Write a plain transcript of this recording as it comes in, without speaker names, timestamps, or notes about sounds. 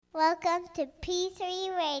Welcome to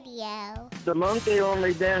P3 Radio. The monkey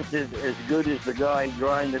only dances as good as the guy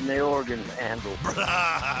grinding the organ handle.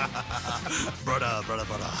 Brother.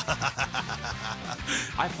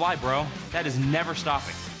 I fly, bro. That is never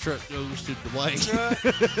stopping. Truck goes to the way.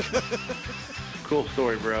 Cool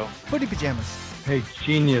story, bro. Footy pajamas. Hey,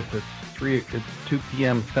 genius, it's 2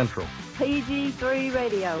 p.m. Central. PG3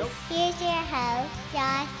 Radio. Here's your host,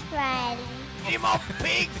 Josh Riley. Get him off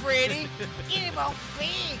pig, Freddy. Get him on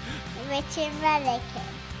big. Richard Mullican.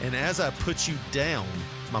 And as I put you down,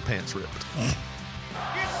 my pants ripped. It's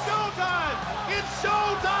showtime! It's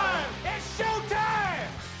showtime! It's showtime!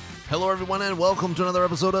 Hello, everyone, and welcome to another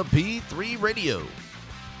episode of P3 Radio.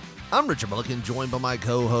 I'm Richard Mullican, joined by my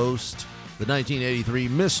co-host, the 1983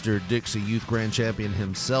 Mr. Dixie Youth Grand Champion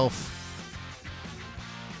himself.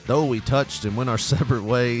 Though we touched and went our separate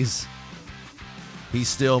ways, he's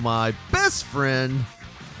still my best friend,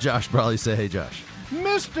 Josh Brawley. Say hey, Josh.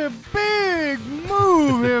 Mr. Big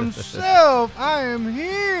Move himself. I am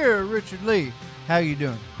here, Richard Lee. How you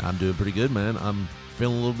doing? I'm doing pretty good, man. I'm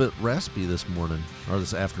feeling a little bit raspy this morning, or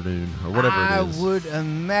this afternoon, or whatever it is. I would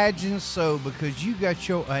imagine so, because you got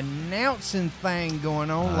your announcing thing going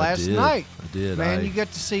on last night. I did. Man, you got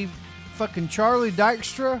to see fucking Charlie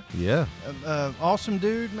Dykstra. Yeah. Awesome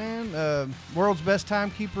dude, man. World's best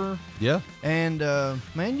timekeeper. Yeah. And,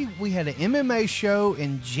 man, we had an MMA show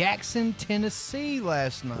in Jackson, Tennessee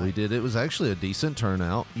last night. We did. It was actually a decent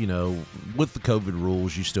turnout. You know, with the COVID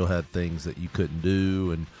rules, you still had things that you couldn't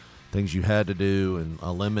do and things you had to do and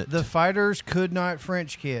a limit. The fighters could not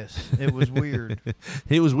French kiss. It was weird.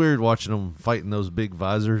 It was weird watching them fighting those big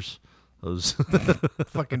visors. Those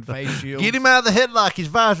fucking face shields. Get him out of the headlock. His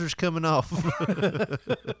visor's coming off.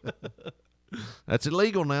 That's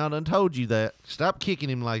illegal now. I done told you that. Stop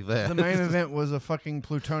kicking him like that. The main event was a fucking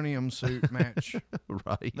plutonium suit match.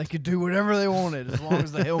 Right. They could do whatever they wanted as long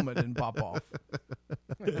as the helmet didn't pop off.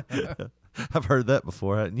 I've heard that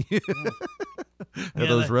before, hadn't you? At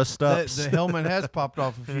those rest stops. The helmet has popped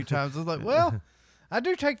off a few times. I was like, well, I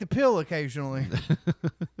do take the pill occasionally.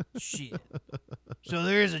 Shit. So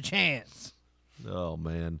there is a chance. Oh,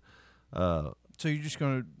 man. So you're just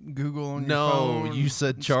going to Google on your phone? phone? No, you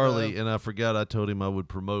said Charlie, and I forgot I told him I would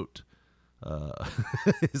promote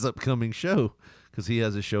his upcoming show, because he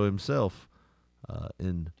has a show himself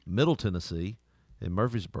in Middle Tennessee, in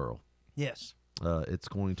Murfreesboro. Yes. It's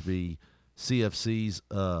going to be CFC's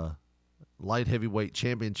light heavyweight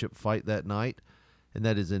championship fight that night, and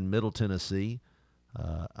that is in Middle Tennessee.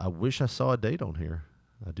 I wish I saw a date on here.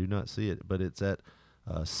 I do not see it, but it's at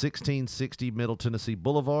 1660 Middle Tennessee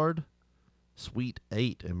Boulevard, Suite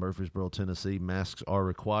 8 in Murfreesboro, Tennessee. Masks are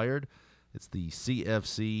required. It's the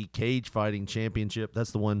CFC Cage Fighting Championship.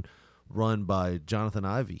 That's the one run by Jonathan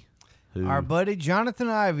Ivey. Our buddy Jonathan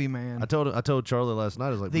Ivey, man. I told Charlie last night.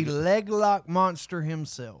 I was like, the leg lock monster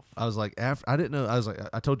himself. I was like, I didn't know.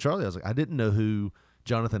 I told Charlie, I was like, I didn't know who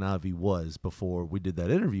Jonathan Ivey was before we did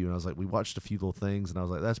that interview. And I was like, we watched a few little things, and I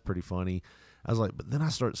was like, that's pretty funny. I was like, but then I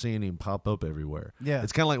start seeing him pop up everywhere. Yeah.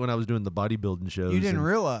 It's kind of like when I was doing the bodybuilding shows. You didn't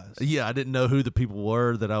realize. Yeah, I didn't know who the people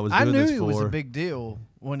were that I was doing this for. this I knew for. it was a big deal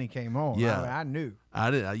when he came on. Yeah. I knew.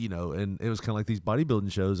 I didn't, and it was kind of like these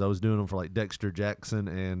bodybuilding shows. I was doing them for like Dexter Jackson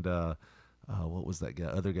and what was that guy?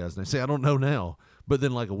 Other guy's name? See, I don't know now. But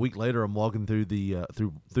then, like a week later, I'm walking through the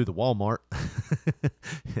through the Walmart,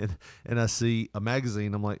 and I see a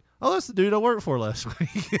magazine. I'm like, oh, that's the dude I worked for last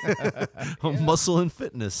week on Muscle and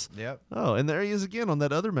Fitness. Yep. Oh, and there he is again on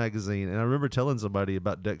that other magazine. And I remember telling somebody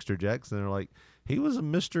about Dexter Jackson. They're like, he was a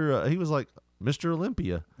Mr. He was like Mr.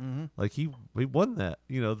 Olympia. Mm-hmm. Like he won that.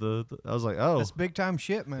 You know, I was like, oh, that's big time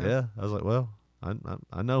shit, man. Yeah. I was like, well,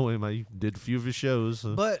 I know him. I did a few of his shows.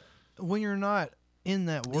 So. But when you're not in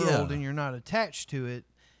that world and you're not attached to it,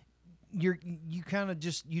 you kind of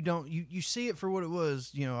just you see it for what it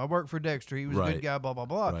was. You know, I worked for Dexter. He was a good guy. Blah blah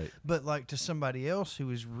blah. Right. But like to somebody else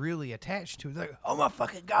who is really attached to it, like, oh my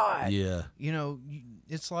fucking god. Yeah. You know,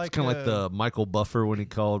 it's like kind of like the Michael Buffer when he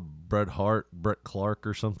called Bret Hart Brett Clark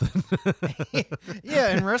or something. Yeah,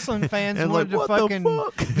 and wrestling fans and wanted like, to fucking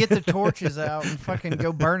get the torches out and fucking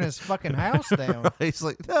go burn his fucking house down. Right. He's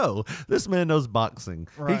like, no, this man knows boxing.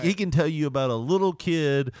 Right. He can tell you about a little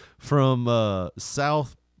kid from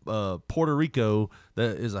South Puerto Rico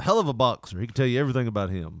that is a hell of a boxer. He can tell you everything about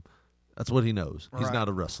him. That's what he knows. He's Right. not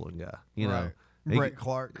a wrestling guy. You know. Brett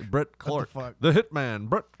Clark. Brett Clark. What the Hitman,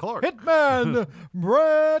 Brett Clark. Hitman,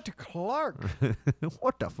 Brett Clark.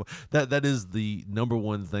 What the fuck? That is the number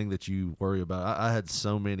one thing that you worry about. I had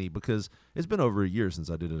so many, because it's been over a year since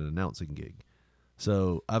I did an announcing gig.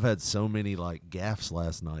 So I've had so many like gaffes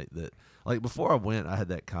last night that, like, before I went, I had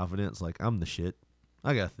that confidence, like, I'm the shit.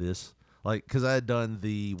 I got this. Like, because I had done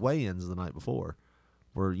the weigh-ins the night before,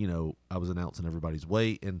 where I was announcing everybody's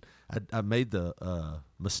weight, and I made the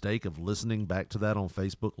mistake of listening back to that on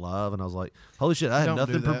Facebook Live, and I was like, "Holy shit! I had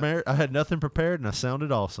nothing prepared. I had nothing prepared, and I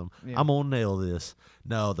sounded awesome. Yeah. I'm gonna nail this."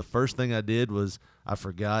 No, the first thing I did was I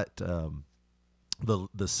forgot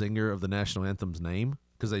the singer of the national anthem's name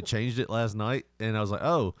because they changed it last night, and I was like,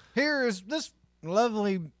 "Oh, here is this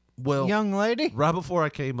lovely young lady." Right before I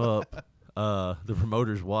came up. The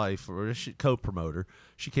promoter's wife, or co-promoter,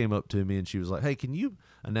 she came up to me and she was like, "Hey, can you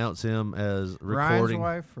announce him as recording?"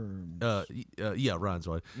 Ryan's wife, or yeah, Ryan's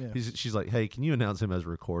wife. Yeah. She's like, "Hey, can you announce him as a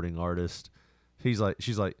recording artist?" She's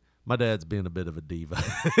like, "My dad's being a bit of a diva."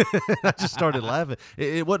 I just started laughing.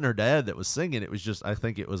 It wasn't her dad that was singing. It was just, I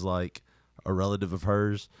think it was like a relative of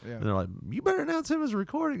hers. Yeah. And they're like, "You better announce him as a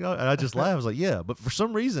recording." And I just laughed. I was like, "Yeah," but for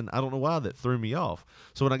some reason, I don't know why, that threw me off.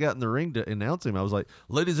 So when I got in the ring to announce him, I was like,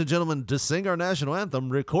 "Ladies and gentlemen, to sing our national anthem,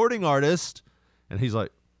 recording artist." And he's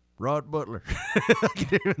like, "Rod Butler." I can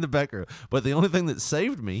hear him in the background. But the only thing that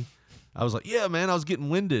saved me, I was like, "Yeah, man, I was getting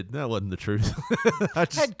winded." That wasn't the truth. I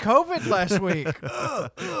had COVID last week.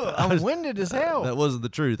 I'm winded as hell. That wasn't the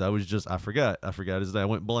truth. I forgot his name. I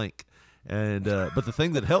went blank. And but the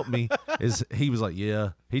thing that helped me is he was like, "Yeah."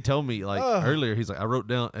 He told me earlier. He's like, "I wrote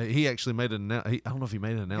down." He actually made I don't know if he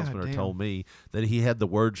made an announcement or told me that he had the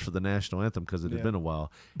words for the national anthem because it had been a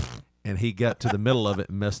while, and he got to the middle of it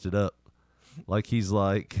and messed it up. Like he's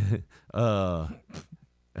like, when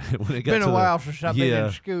it got been a while since I've been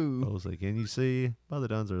in school. I was like, "Can you see by the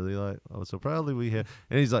dawn's early light? Oh, so proudly we have."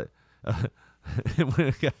 And he's like,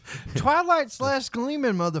 "Twilight's last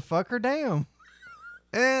gleaming, motherfucker! Damn."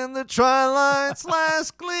 And the twilight's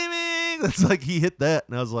last gleaming. That's like he hit that,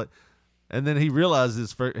 and I was like, and then he realized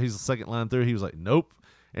his second line through. He was like, "Nope,"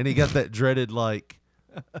 and he got that dreaded like,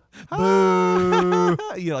 boo,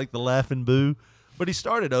 like the laughing boo. But he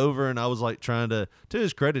started over, and I was like trying to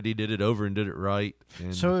his credit, he did it over and did it right.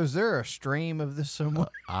 And so is there a stream of this somewhere?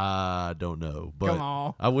 I don't know, but come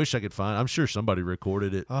on. I wish I could find. I'm sure somebody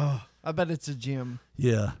recorded it. Oh, I bet it's a gym.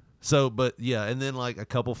 Yeah. So, but yeah, and then like a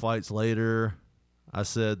couple fights later, I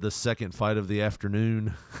said the second fight of the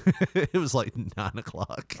afternoon. It was like 9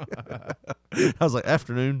 o'clock. I was like,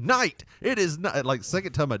 afternoon, night. It is not like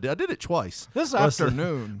second time I did it twice. This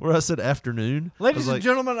afternoon. Where I said afternoon. Ladies and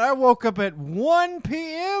gentlemen, I woke up at 1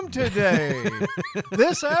 p.m. today.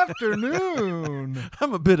 This afternoon.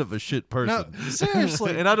 I'm a bit of a shit person. No,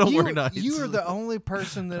 seriously. And I don't work nights. You are the only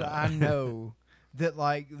person that I know that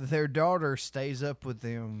like their daughter stays up with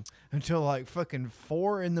them until like fucking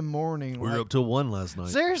 4 in the morning. We were up till 1 last night.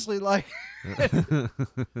 Seriously, like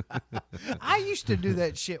I used to do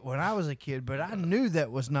that shit when I was a kid, but I knew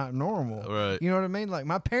that was not normal. Right. You know what I mean? Like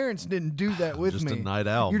my parents didn't do that with just me. Just a night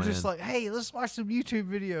owl, You're man. just like, hey, let's watch some YouTube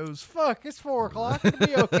videos. Fuck, it's 4 o'clock. It'll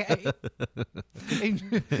be okay.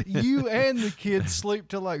 And you and the kids sleep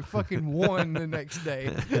till like fucking 1 the next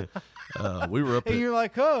day. We were up and you're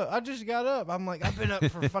like, "Oh, I just got up." I'm like, "I've been up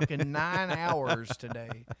for fucking 9 hours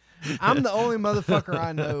today." I'm the only motherfucker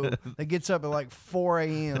I know that gets up at like 4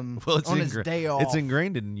 a.m. on his day off. It's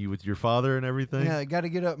ingrained in you with your father and everything. Yeah, got to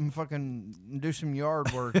get up and fucking do some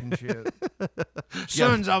yard work and shit.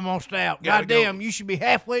 Sun's almost out. Goddamn, you should be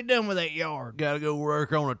halfway done with that yard. Got to go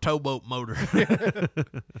work on a towboat motor.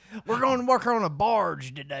 We're going to work on a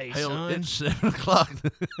barge today, son. It's 7 o'clock.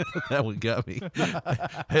 That one got me.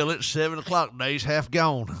 Hell, it's 7 o'clock. Day's half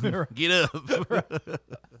gone. Get up.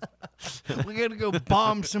 We got to go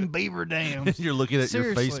bomb some beaver dams. You're looking at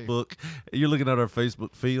Seriously. your Facebook. You're looking at our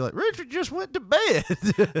Facebook feed like, Richard just went to bed.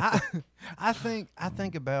 I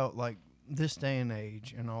think about like this day and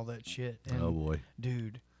age and all that shit. And, oh boy,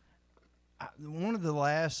 dude, one of the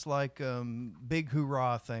last like big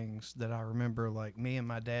hoorah things that I remember like me and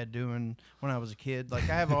my dad doing when I was a kid. Like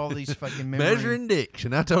I have all these fucking memories. Measuring dicks,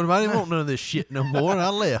 and I told him I didn't want none of this shit no more, and I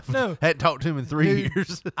left. No, hadn't talked to him in 3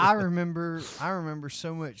 years. I remember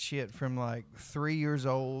so much shit from like 3 years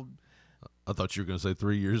old. I thought you were going to say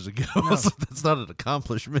 3 years ago. No. That's not an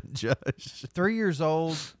accomplishment, Josh. 3 years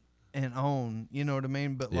old and on, you know what I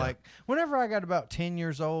mean? But like whenever I got about 10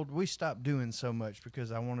 years old, we stopped doing so much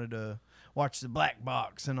because I wanted to watch the black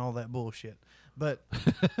box and all that bullshit. But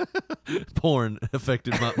porn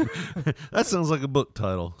affected my. That sounds like a book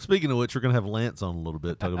title. Speaking of which, we're gonna have Lance on a little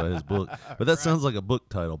bit talking about his book. But that sounds like a book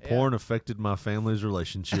title. Porn affected my family's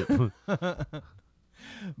relationship.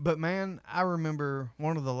 But man, I remember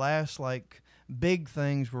one of the last like big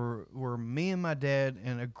things were me and my dad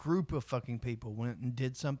and a group of fucking people went and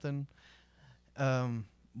did something. I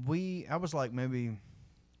was like maybe,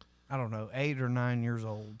 I don't know, 8 or 9 years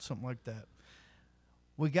old, something like that.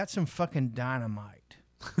 We got some fucking dynamite.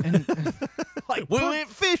 And Like we went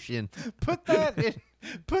fishing. put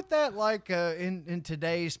that like in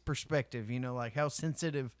today's perspective, you know, like how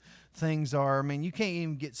sensitive things are. I mean, you can't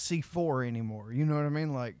even get C4 anymore. You know what I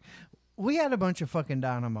mean? Like, we had a bunch of fucking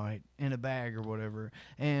dynamite in a bag or whatever,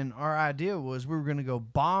 and our idea was we were going to go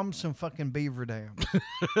bomb some fucking beaver dams.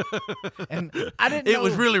 And I didn't know. It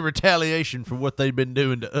was really retaliation for what they'd been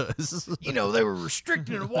doing to us. You know, they were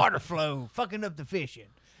restricting the water flow, fucking up the fishing.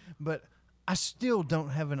 But I still don't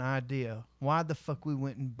have an idea why the fuck we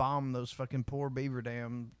went and bombed those fucking poor beaver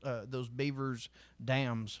those beavers'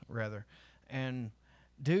 dams, rather. And,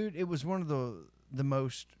 dude, it was one of the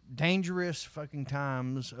most dangerous fucking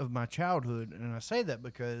times of my childhood. And I say that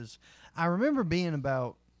because I remember being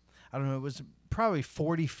about, I don't know, it was probably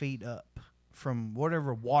 40 feet up from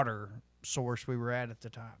whatever water source we were at the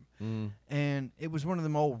time. And it was one of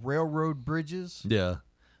them old railroad bridges. Yeah.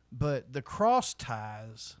 But the cross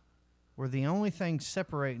ties were the only thing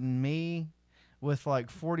separating me with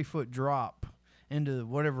like 40-foot drop into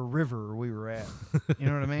whatever river we were at. You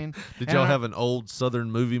know what I mean? Did y'all have an old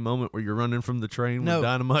Southern movie moment where you're running from the train No. with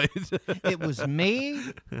dynamite? It was me.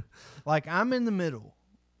 Like, I'm in the middle.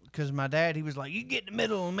 Because my dad, he was like, you get in the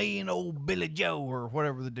middle of me and old Billy Joe, or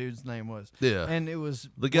whatever the dude's name was. Yeah. And it was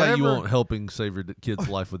The guy you whatever- want helping save your kid's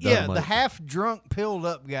life with Yeah, dynamite. the half-drunk,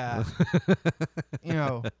 pilled-up guy. You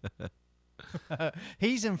know.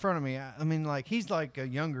 He's in front of me. I mean, like, he's like a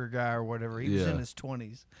younger guy or whatever. He was Yeah. in his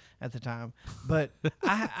 20s at the time. But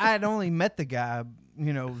I had only met the guy,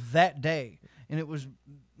 you know, that day. And it was,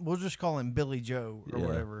 we'll just call him Billy Joe or Yeah.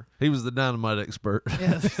 whatever. He was the dynamite expert.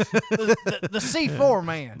 Yeah, the C4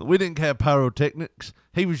 man. We didn't have pyrotechnics.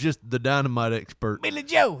 He was just the dynamite expert. Billy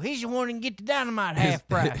Joe, he's the one who can get the dynamite half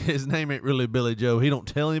price. His name ain't really Billy Joe. He don't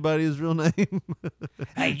tell anybody his real name.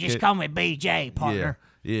 Hey, just call me BJ, partner.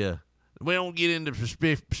 Yeah. We don't get into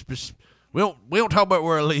we don't talk about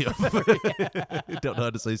where I live. Don't know how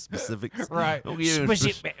to say specifics. Right. Don't get into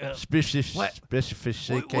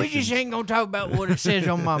specifications. We just ain't going to talk about what it says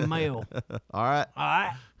on my mail. All right. All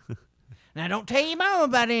right? Now, don't tell your mom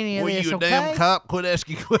about any of Well, this, you a okay? damn cop. Quit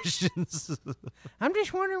asking questions. I'm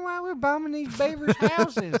just wondering why we're bombing these beavers'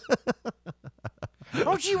 houses.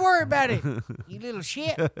 Don't you worry about it, you little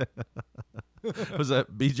shit. Was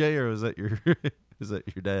that BJ or was that your is that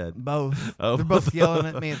your dad? Both. Oh. They're both yelling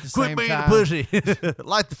at me at the Quit same being time. a pussy.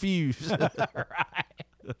 Light the fuse. Right.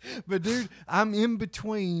 But, dude, I'm in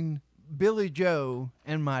between Billy Joe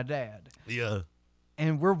and my dad. Yeah.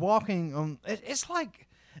 And we're walking on. It's like,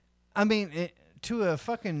 I mean, to a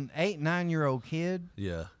fucking 8-9-year-old kid,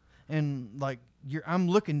 Yeah. and like I'm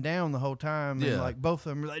looking down the whole time, and Yeah. like both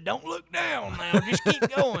of them are like, "Don't look down now, just keep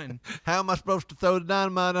going." How am I supposed to throw the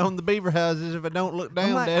dynamite on the beaver houses if I don't look I'm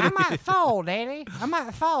down, like, Daddy? I might fall, Daddy. I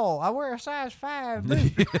might fall. I wear a size 5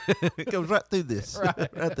 boot. It goes right through this.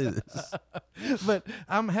 Right through this. But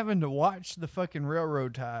I'm having to watch the fucking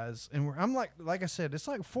railroad ties, and I'm like I said, it's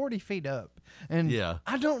like 40 feet up, and Yeah.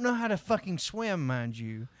 I don't know how to fucking swim, mind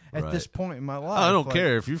you, at this Right. point in my life. I don't Like,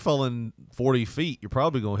 care. If you're falling 40 feet, you're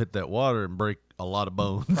probably going to hit that water and break a lot of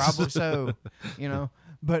bones. Probably so, you know.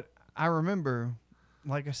 But I remember,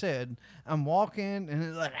 like I said, I'm walking, and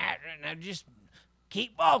it's like, now just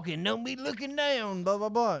keep walking, don't be looking down, blah blah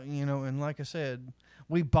blah, you know. And like I said,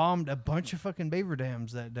 we bombed a bunch of fucking beaver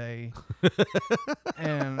dams that day,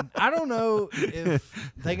 and I don't know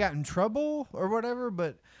if they got in trouble or whatever,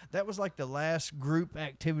 but that was like the last group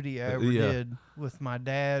activity I ever Yeah. did with my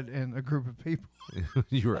dad and a group of people.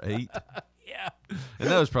 You were 8. Yeah. And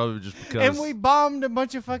that was probably just because And we bombed a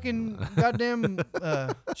bunch of fucking goddamn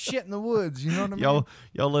shit in the woods. You know what I mean?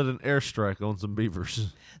 y'all let an airstrike on some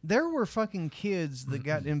beavers. There were fucking kids that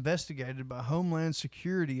got investigated by Homeland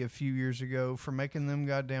Security a few years ago for making them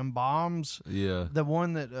goddamn bombs. Yeah. The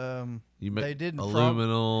one that You they did in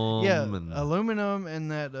aluminum. yeah, and aluminum,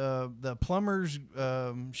 and that the plumber's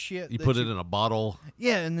shit. you that put it in a bottle.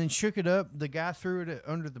 Yeah, and then shook it up. The guy threw it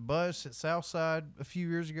under the bus at Southside a few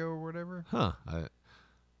years ago or whatever. Huh.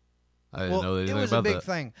 I didn't know anything it was about a big that.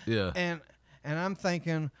 thing. Yeah. And I'm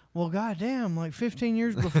thinking, well, goddamn, like 15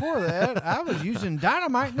 years before that, I was using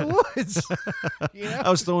dynamite in the woods. You know?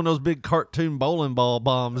 I was throwing those big cartoon bowling ball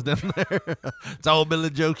bombs down there. It's all Billy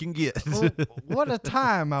Joe can get. Well, what a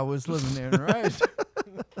time I was living in, right?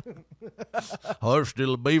 Oh, there's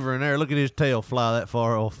still a beaver in there. Look at his tail fly that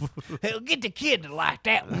far off. Hell, get the kid to like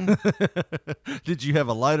that one. Did you have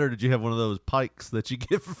a lighter? Or did you have one of those pikes that you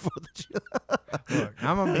get for 4th of July? Look,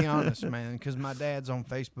 I'm going to be honest, man, because my dad's on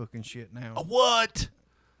Facebook and shit now. What?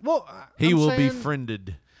 Well, He I'm will be saying-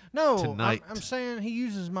 friended. No, tonight. I'm saying he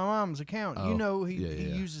uses my mom's account. Oh, You know, he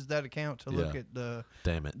yeah. uses that account to look Yeah. at the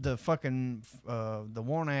Damn it. the fucking the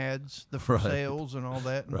want ads, the for Right. sales, and all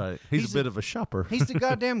that. And Right. He's a bit of a shopper. He's the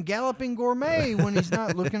goddamn galloping gourmet when he's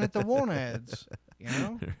not looking at the want ads. You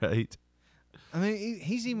know. Right. I mean,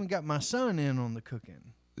 he's even got my son in on the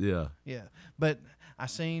cooking. Yeah. Yeah, but I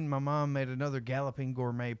seen my mom made another galloping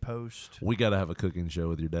gourmet post. We got to have a cooking show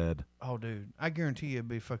with your dad. Oh, dude, I guarantee you it'd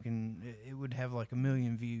be fucking. It would have like 1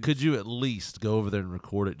 million views. Could you at least go over there and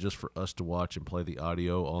record it just for us to watch and play the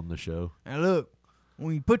audio on the show? Now look,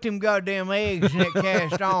 when you put them goddamn eggs in that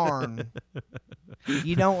cast iron,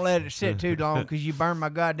 you don't let it sit too long because you burn my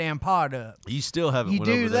goddamn pot up. You still haven't You went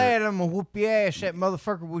do over that, there. I'm gonna whoop your ass. That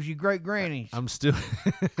motherfucker was your great granny's. I'm still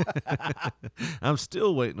I'm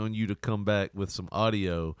still waiting on you to come back with some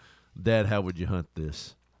audio. Dad, how would you hunt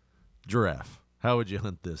this? Giraffe. How would you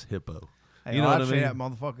hunt this? Hippo. Hey, You know I'd what I see mean? that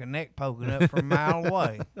motherfucking neck poking up from a mile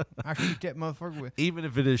away. I shoot that motherfucker with. Even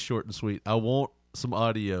if it is short and sweet, I want some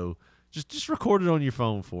audio. Just record it on your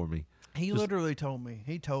phone for me. He literally told me.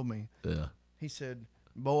 He told me. Yeah. He said,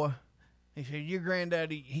 "Boy," he said, "your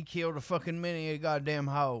granddaddy, he killed a fucking many of goddamn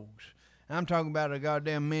hogs. And I'm talking about a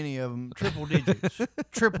goddamn many of them, triple digits,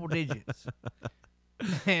 triple digits."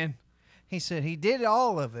 And he said he did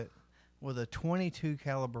all of it with a .22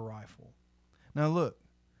 caliber rifle. Now look,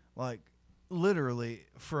 like literally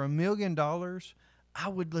for $1 million, I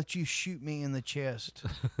would let you shoot me in the chest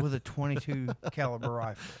with a .22 caliber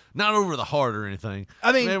rifle. Not over the heart or anything.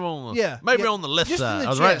 I mean, maybe on the, yeah, maybe yeah, on the left just in side. the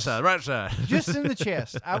On the right chest. side. Right side. Just in the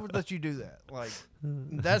chest. I would let you do that. Like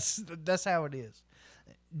that's how it is.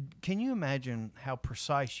 Can you imagine how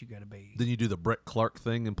precise you got to be? Then you do the Brett Clark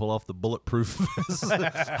thing and pull off the bulletproof.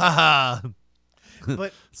 Ha ha.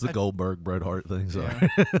 But It's the Goldberg Bret Hart thing. Sorry.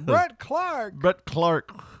 yeah. Brett Clark. Brett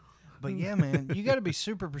Clark. But yeah, man, you got to be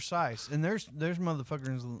super precise. And there's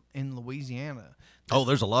motherfuckers in Louisiana Oh,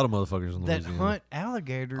 there's a lot of motherfuckers in that Louisiana. hunt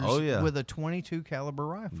alligators Oh, yeah. with a .22 caliber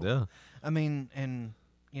rifle. Yeah. I mean, and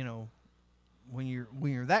you know, when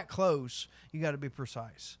you're that close, you got to be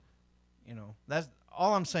precise. You know, that's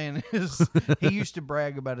all I'm saying is he used to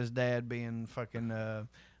brag about his dad being fucking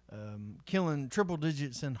killing triple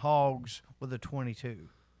digits in hogs with a .22.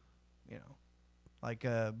 You know, like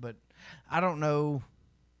but I don't know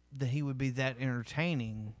that he would be that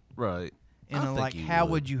entertaining. Right. And I think like, he how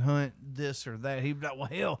would. would you hunt this or that? He'd be like, well,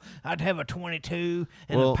 hell, I'd have a .22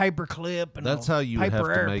 and Well, a paper clip and that's a how you would paper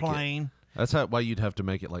have to make it. airplane. That's why you'd have to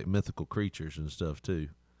make it like mythical creatures and stuff too.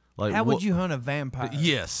 Like How would what- you hunt a vampire?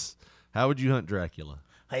 Yes. How would you hunt Dracula?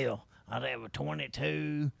 Hell, I'd have a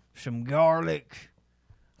 .22, some garlic.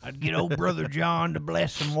 I'd get old Brother John to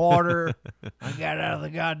bless some water. I got out of the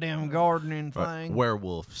goddamn gardening Right. thing.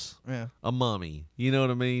 Werewolves. Yeah. A mummy. You know what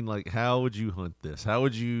I mean? Like, how would you hunt this? How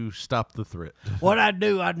would you stop the threat? What I'd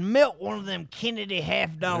do, I'd melt one of them Kennedy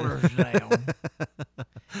 $50 down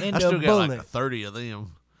I into still a got like bullet. 30 of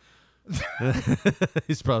them.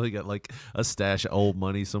 He's probably got like a stash of old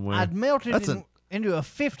money somewhere. I'd melt it That's into a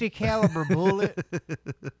 .50 caliber bullet,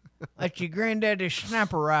 like your granddaddy's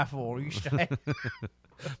sniper rifle used to have.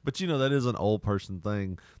 But you know, that is an old person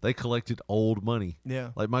thing. They collected old money. Yeah.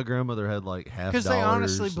 Like my grandmother had like half Because dollars. they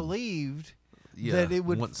honestly and- believed Yeah, that it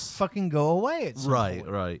would once- fucking go away at some Right,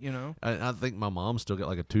 point, right. You know? I think my mom still got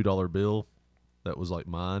like a $2 bill that was like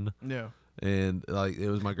mine. Yeah. And like it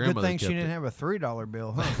was my Good grandmother. thing she kept didn't it. have a $3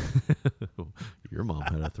 bill, huh? Your mom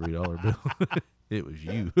had a $3 bill. It was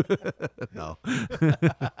you. No.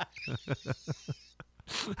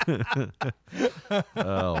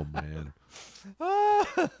 Oh man.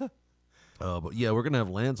 But yeah, we're gonna have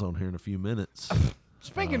Lance on here in a few minutes.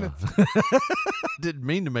 Speaking of, Didn't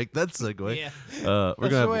mean to make that segue. yeah, We're that's gonna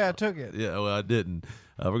the have, way I took it. Yeah, well, I didn't.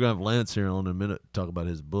 We're gonna have Lance here on in a minute to talk about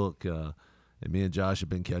his book. And me and Josh have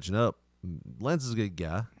been catching up. Lance is a good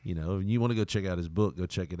guy, you know. And you want to go check out his book? Go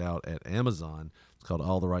check it out at Amazon. It's called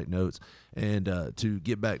All the Right Notes. And to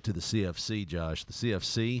get back to the CFC, Josh, the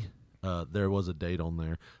CFC, there was a date on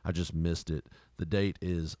there. I just missed it. The date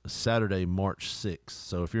is Saturday, March 6th.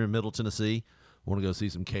 So if you're in Middle Tennessee, want to go see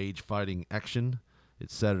some cage fighting action,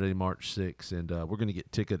 it's Saturday, March 6th, and we're going to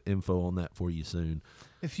get ticket info on that for you soon.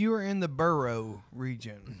 If you are in the Borough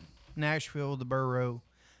region, Nashville, the Borough,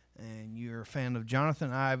 and you're a fan of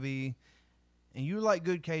Jonathan Ivey, and you like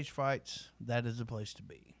good cage fights, that is the place to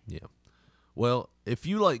be. Yeah. Well, if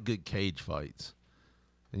you like good cage fights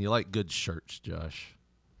and you like good shirts, Josh.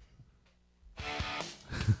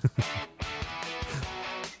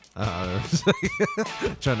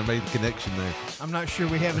 Trying to make the connection there. I'm not sure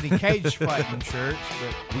we have any cage fighting shirts,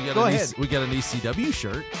 but We got go an ahead. We got an ECW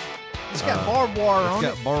shirt. It's got barbed wire It's on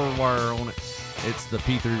got it. barbed wire on it. It's the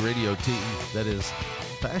P3 Radio tee that is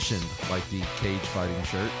fashioned like the cage fighting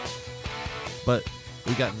shirt. But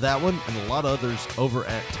we got that one and a lot of others over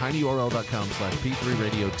at tinyurl.com/P3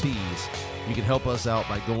 Radio tees. You can help us out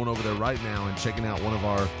by going over there right now and checking out one of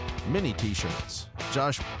our mini t-shirts.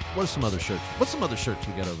 Josh, what's some other shirts we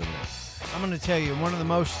got over there? I'm going to tell you, one of the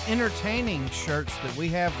most entertaining shirts that we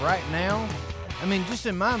have right now, I mean, just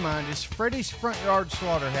in my mind, is Freddy's Front Yard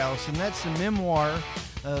Slaughterhouse, and that's the memoir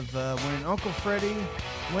of when Uncle Freddy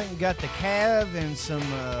went and got the calf and some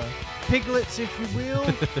piglets, if you will,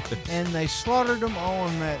 and they slaughtered them all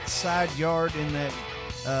in that side yard in that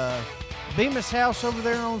Bemis house over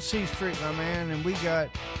there on C Street, my man. And we got,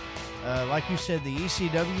 like you said, the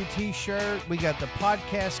ECW t-shirt. We got the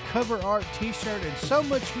podcast cover art t-shirt and so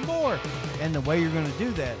much more. And the way you're going to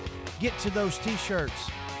do that, get to those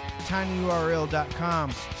t-shirts,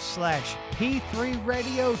 tinyurl.com/P3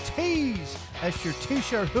 Radio tees. That's your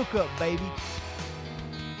t-shirt hookup, baby.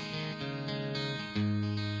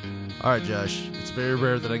 All right, Josh, it's very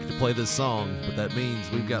rare that I get to play this song, but that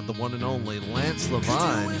means we've got the one and only Lance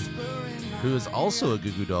Levine, who is also a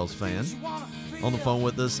Goo Goo Dolls fan, on the phone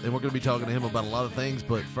with us, and we're going to be talking to him about a lot of things.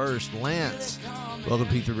 But first, Lance, welcome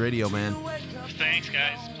to P3 Radio, man. Thanks,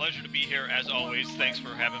 guys. Pleasure to be here, as always. Thanks for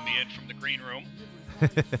having me in from the green room.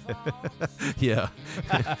 Yeah.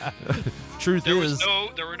 Truth there is,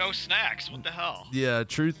 were no snacks. What the hell? Yeah,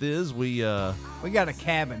 truth is, we got a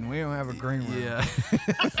cabin. We don't have a green room. Yeah.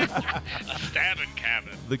 A stabbing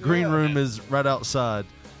cabin. The green room is right outside.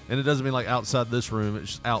 And it doesn't mean like outside this room.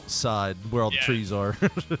 It's just outside where all the trees are.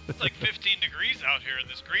 It's like 15 degrees out here in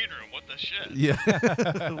this green room. What the shit?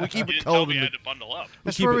 Yeah. We keep it cold. You had to bundle up.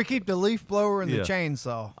 That's where we keep the leaf blower and the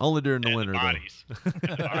chainsaw. Only during the winter, though.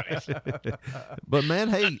 But man,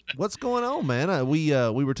 hey, what's going on, man? We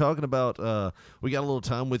were talking about we got a little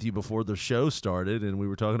time with you before the show started, and we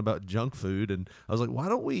were talking about junk food, and I was like, why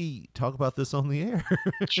don't we talk about this on the air?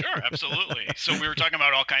 Sure, absolutely. So we were talking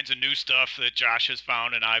about all kinds of new stuff that Josh has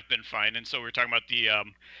found, and I've been finding. So we were talking about the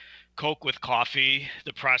Coke with coffee,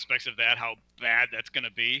 the prospects of that, how bad that's going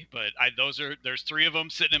to be. But there's 3 of them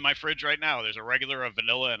sitting in my fridge right now. There's a regular, a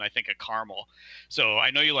vanilla, and I think a caramel. So I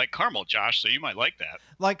know you like caramel, Josh, so you might like that.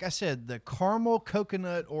 Like I said, the caramel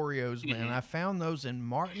coconut Oreos, man. I found those in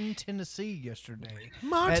Martin, Tennessee yesterday.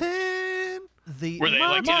 Were they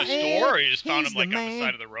like in a store, or you just found them like on the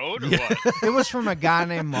side of the road, or what? It was from a guy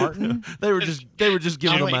named Martin. They were just giving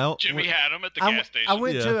them out. Jimmy had them at the gas station. I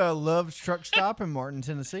went to a Love's truck stop in Martin,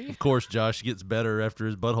 Tennessee. Of course, Josh gets better after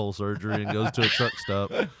his butthole surgery and goes to a truck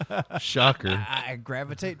stop. Shocker. I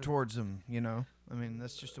gravitate towards them, you know. I mean,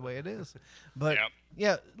 that's just the way it is. But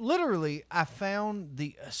yeah, literally, I found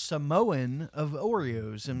the Samoan of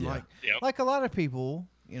Oreos, and like a lot of people,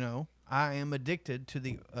 you know, I am addicted to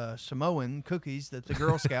the Samoan cookies that the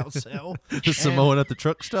Girl Scouts sell. The Samoan at the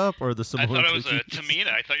truck stop, or the Samoan? I thought it was a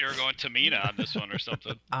Tamina. I thought you were going Tamina on this one or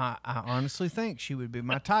something. I honestly think she would be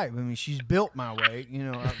my type. I mean, she's built my way. You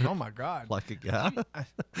know, oh my God. Like a guy?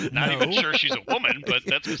 Not even sure she's a woman, but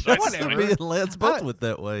that's besides the point. Me and Lance both went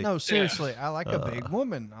that way. No, seriously, I like a big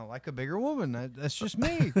woman. I like a bigger woman. That's just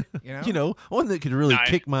me. You know, one that could really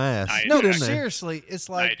kick my ass. No, seriously, it's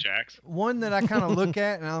like one that I kind of look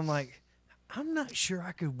at and I'm like, I'm not sure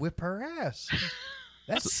I could whip her ass.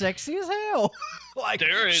 That's sexy as hell. Like,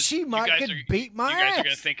 she could beat my ass. You guys are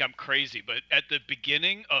going to think I'm crazy, but at the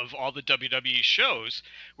beginning of all the WWE shows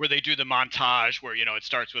where they do the montage where, you know, it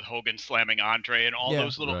starts with Hogan slamming Andre and all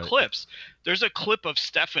those little clips, there's a clip of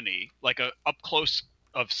Stephanie, like a up close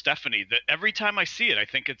of Stephanie, that every time I see it, I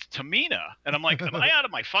think it's Tamina. And I'm like, am I out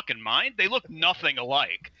of my fucking mind? They look nothing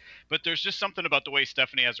alike. But there's just something about the way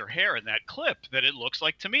Stephanie has her hair in that clip that it looks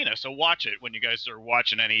like Tamina. So watch it when you guys are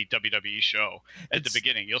watching any WWE show at the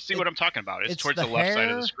beginning. You'll see what I'm talking about. It's towards the left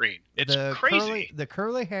side of the screen. It's crazy. The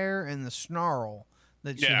curly hair and the snarl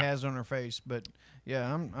that she has on her face. But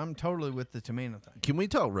yeah, I'm totally with the Tamina thing. Can we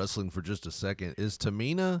talk wrestling for just a second? Is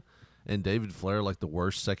Tamina and David Flair like the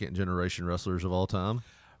worst second-generation wrestlers of all time?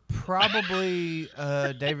 Probably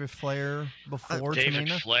David Flair before David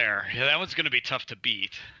Tamina. Flair. Yeah, that one's going to be tough to beat.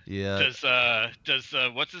 Yeah. Does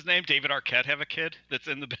what's his name? David Arquette have a kid that's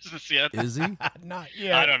in the business yet? Is he? Not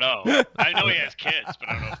yet. I don't know. I know he has kids, but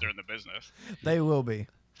I don't know if they're in the business. They will be.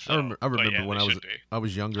 So, I remember when I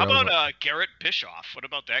was younger. How about Garrett Bischoff? What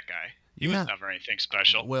about that guy? He was never anything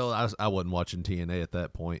special. Well, I wasn't watching TNA at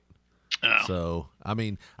that point. Oh. So, I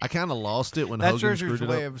mean, I kind of lost it when That's Hogan Richard's screwed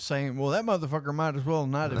it way up. of saying, well, that motherfucker might as well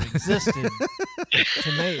not have existed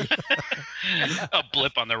to me. A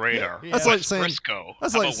blip on the radar. Yeah. That's West like saying- Briscoe.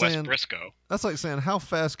 that's How like about saying- West Briscoe. That's like saying, how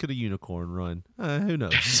fast could a unicorn run? Who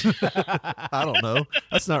knows? I don't know.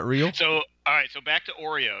 That's not real. So, all right. So back to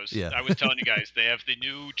Oreos. Yeah. I was telling you guys they have the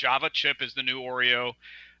new Java chip is the new Oreo.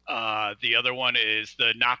 The other one is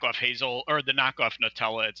the knockoff Hazel or the knockoff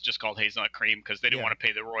Nutella. It's just called hazelnut cream because they didn't want to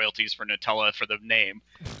pay the royalties for Nutella for the name.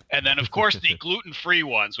 And then, of course, the gluten-free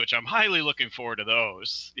ones, which I'm highly looking forward to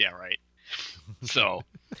those. Yeah, right. So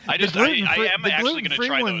I am actually going to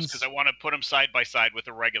try those because I want to put them side by side with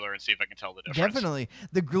the regular and see if I can tell the difference. Definitely.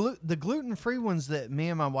 The gluten-free ones that me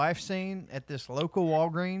and my wife seen at this local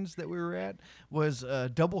Walgreens that we were at was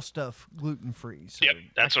double stuff gluten-free. So Yep,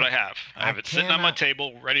 that's what I have. I have it sitting on my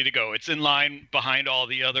table, ready to go. It's in line behind all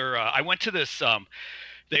the other. I went to this.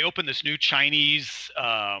 They opened this new Chinese,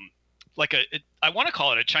 I want to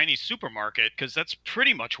call it a Chinese supermarket because that's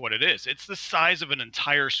pretty much what it is. It's the size of an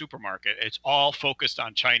entire supermarket. It's all focused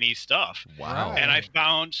on Chinese stuff. Wow. And I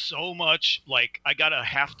found so much, I got a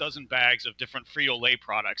half dozen bags of different Frito-Lay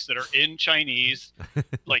products that are in Chinese.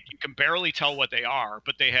 You can barely tell what they are,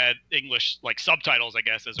 but they had English, subtitles, I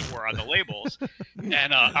guess, as it were, on the labels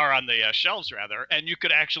and or on the shelves, rather. And you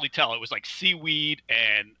could actually tell it was like seaweed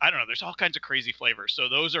and I don't know, there's all kinds of crazy flavors. So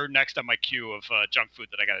those are next on my queue of junk food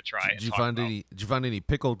that I got to try. Did you find any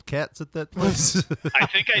pickled cats at that place? I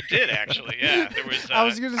think I did actually. Yeah, there was. I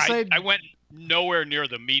was going to say I went nowhere near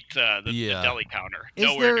the meat, the deli counter.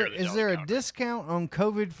 Is there a discount on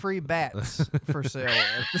COVID-free bats for sale?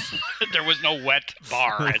 There was no wet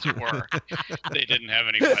bar, as it were. They didn't have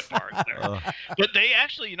any wet bars there. But they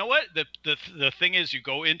actually, you know what? The thing is, you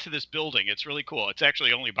go into this building. It's really cool. It's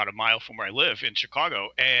actually only about a mile from where I live in Chicago,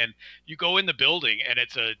 and you go in the building, and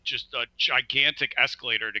it's just a gigantic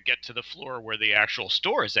escalator to get to the floor where the actual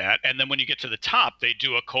store is at. And then when you get to the top, they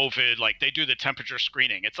do a COVID, they do the temperature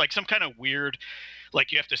screening. It's like some kind of weird.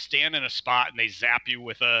 You have to stand in a spot and they zap you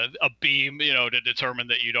with a beam, to determine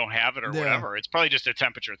that you don't have it or whatever. It's probably just a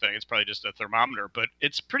temperature thing. It's probably just a thermometer, but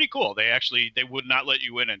it's pretty cool. They would not let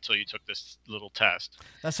you in until you took this little test.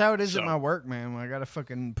 That's how it is at my work, man. I got to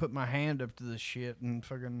fucking put my hand up to this shit and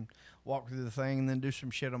fucking walk through the thing and then do some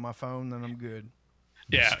shit on my phone, then I'm good.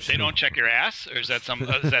 Yeah, they don't check your ass, or is that something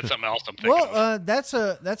else I'm thinking? Well, that's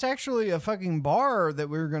actually a fucking bar that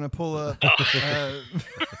we were gonna pull up.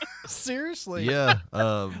 Seriously. Yeah.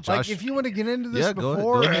 Josh, if you want to get into this yeah,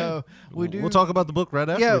 before go ahead. we'll talk about the book right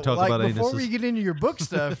after we talk about anuses. Before we get into your book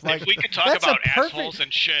stuff, if we could talk about assholes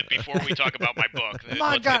and shit before we talk about my book,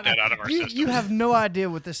 let's get that out of our system. You have no idea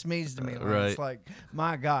what this means to me. Right. It's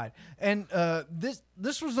my God. And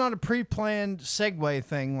this was not a pre-planned segue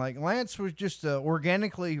thing. Lance was just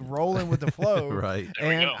organically rolling with the flow. Right.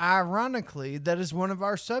 And ironically, that is one of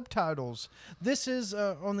our subtitles. This is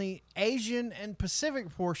on the Asian and Pacific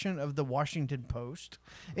portion of the Washington Post.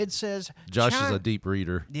 It says Josh is a deep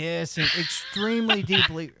reader. Yes, extremely deep.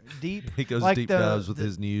 He goes deep dives with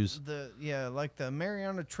his news. Like the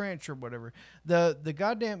Mariana Trench or whatever. The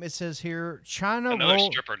goddamn, it says here, China another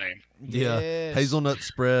stripper name. Yeah, yes. Hazelnut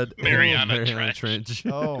spread. Mariana Trench.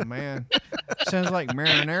 Oh man, sounds like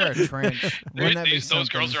Marinara Trench. Wouldn't that be those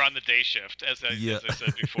girls are on the day shift, as I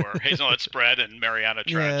said before. Hazelnut spread and Mariana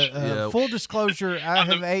Trench. Full disclosure, I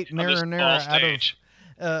have ate marinara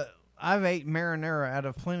I've ate marinara out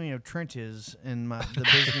of plenty of trenches in the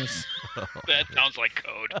business. That sounds like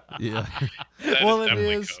code. Yeah. Well, it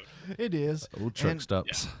is. Code. It is. Old truck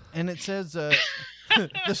stops. And it says the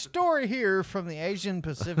story here from the Asian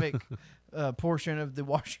Pacific portion of the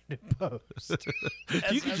Washington Post.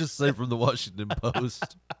 You could just say from the Washington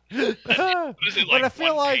Post. What is it, but I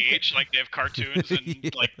feel one page? They have cartoons and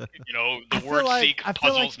the word seek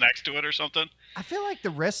puzzles next to it or something? I feel like the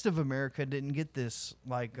rest of America didn't get this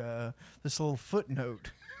this little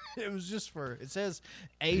footnote. It was just it says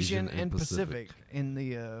Asian and Pacific in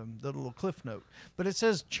the little cliff note. But it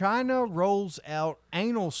says China rolls out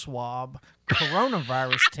anal swab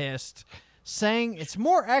coronavirus test, saying it's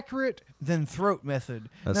more accurate than throat method.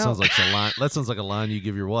 That sounds like a line. That sounds like a line you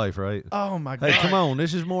give your wife, right? Oh my God! Hey, come on,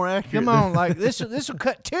 this is more accurate. Come on, this will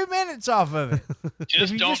cut 2 minutes off of it.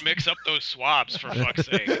 Just don't mix up those swabs, for fuck's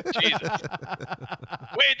sake. Jesus.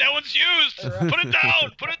 Wait, that one's used. Put it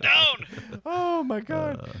down. Put it down. Oh my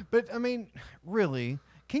God! But I mean, really,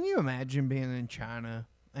 can you imagine being in China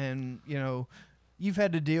and you've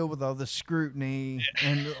had to deal with all the scrutiny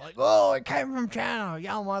and it came from China,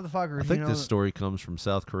 y'all motherfuckers. I think this story comes from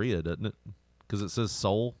South Korea, doesn't it? Because it says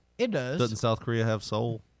Seoul. It does. Doesn't South Korea have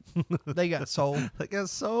Seoul? They got soul. They got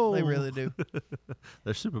soul. They really do.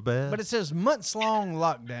 They're super bad. But it says months-long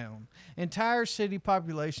lockdown. Entire city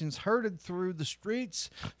populations herded through the streets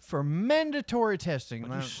for mandatory testing.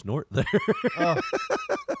 Why'd you snort there?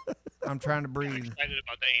 I'm trying to I'm breathe. excited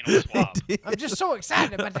about the anal swab. I'm just so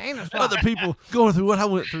excited about the anal swab. Other people going through what I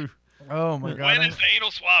went through. Oh my God! When is the anal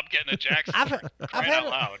swab getting a Jackson? Crying out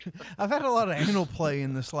loud. I've had a lot of anal play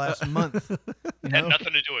in this last month. You Had know?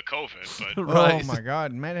 nothing to do with COVID, but Right. Oh my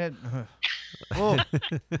God, man!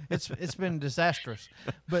 It's been disastrous.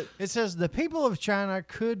 But it says the people of China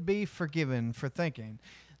could be forgiven for thinking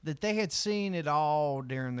that they had seen it all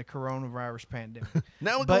during the coronavirus pandemic.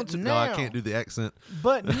 Now we're But going to. No, I now- can't do the accent.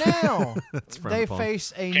 But now frowned they upon.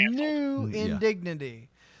 face a Canceled. new Yeah. indignity.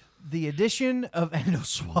 The addition of anal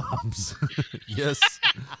swabs. Yes.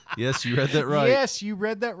 Yes, you read that right. Yes, you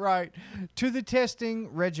read that right. To the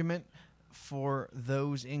testing regiment for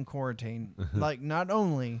those in quarantine. Like, not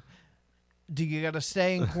only do you got to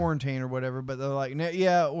stay in quarantine or whatever, but they're like, "No,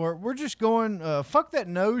 yeah, or we're just going, fuck that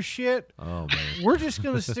nose shit. Oh, man. We're just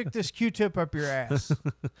going to stick this Q-tip up your ass."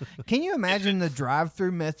 Can you imagine the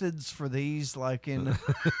drive-through methods for these, like, in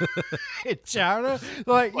China?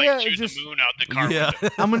 Like, like yeah, shoot just, the moon out the car Yeah.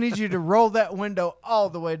 window. I'm going to need you to roll that window all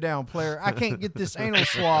the way down, player. I can't get this anal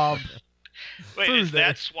swab. Wait, through is there.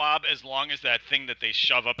 that swab as long as that thing that they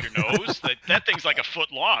shove up your nose? that thing's like a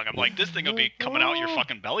foot long. I'm like, this thing will be coming out your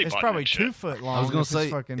fucking belly It's button. probably and shit. 2 foot long. I was going if to it's say,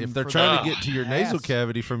 fucking if they're for trying the to get to your nasal ass.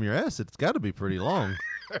 cavity from your ass, it's got to be pretty long.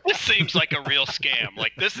 This seems like a real scam.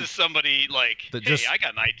 Like this is somebody like, That hey, just- I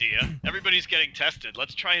got an idea. Everybody's getting tested.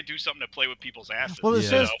 Let's try and do something to play with people's asses. Well, it Yeah.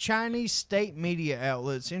 says Chinese state media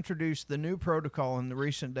outlets introduced the new protocol in the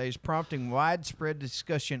recent days, prompting widespread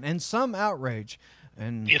discussion and some outrage.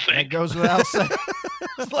 And You that think? goes without saying.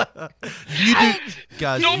 It's like, You do,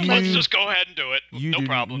 guys. No, let's you, just go ahead and do it. you No do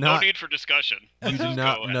problem. not- No need for discussion. you do Just go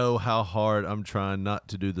not ahead. know how hard I'm trying not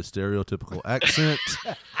to do the stereotypical accent.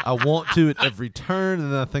 I want to at every turn,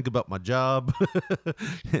 and then I think about my job.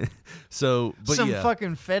 So, but some yeah,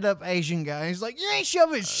 fucking fed up Asian guy. He's like, "You ain't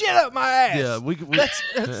shoving shit up my ass." yeah, we That's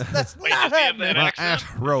Wait, not does he have that happening. My accent? ass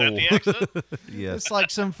Is roll. that the accent? yes. It's like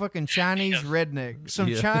some fucking Chinese redneck. Some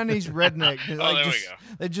Yeah. Chinese redneck. that, like, there we just, go.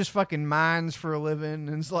 They just fucking mines for a living.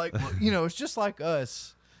 And it's like, you know, it's just like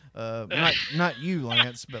us. Not you,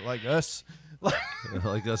 Lance, but like us.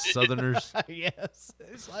 Like us Southerners. Yes.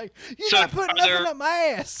 It's like, you're So not putting are nothing there- up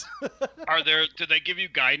my ass. Do they give you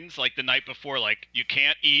guidance like the night before, like you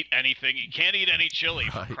can't eat anything, you can't eat any chili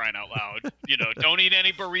for Right. crying out loud. You know, don't eat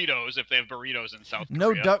any burritos if they have burritos in South No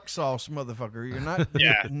Korea. duck sauce, motherfucker. You're not.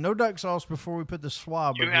 Yeah. No duck sauce before we put the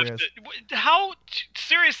swab You up have your to. ass. How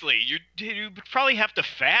seriously? You probably have to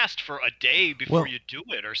fast for a day before Well- you do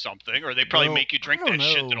it or something, or they probably Well, make you drink I don't that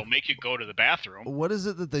shit know. that'll make you go to the bathroom. What is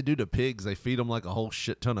it that they do to pigs? They feed them like a whole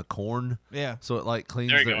shit ton of corn, Yeah. so it like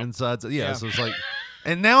cleans There you their go. insides. Yeah, Yeah. so it's like,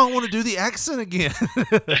 and now I want to do the accent again.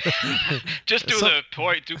 Just do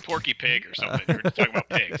do Porky Pig or something. We're talking about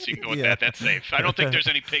pigs. You can go with Yeah. that. That's safe. I don't think there's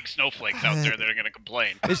any pig snowflakes out there that are going to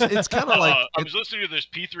complain. It's kind of like, I was listening to this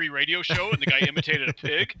P3 radio show and the guy imitated a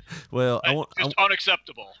pig. well, I want. Just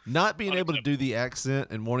unacceptable. Not being able to do the accent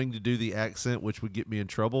and wanting to do the accent, which would get me in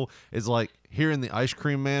trouble, is like hearing the ice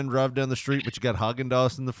cream man drive down the street, but you got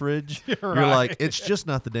Haagen-Dazs in the fridge. You're like, it's just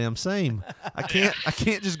not the damn same. I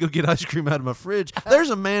can't just go get ice cream out of my fridge. There's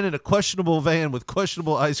a man in a questionable van with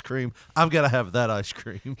questionable ice cream. I've got to have that ice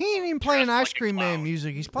cream. He ain't even playing Dressed Ice like a Cream Man clown.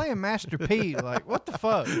 music. He's playing Master P. Like, what the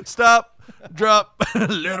fuck? Stop, drop, let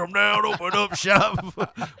them down, open up shop.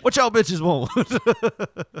 What y'all bitches want?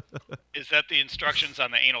 Is that the instructions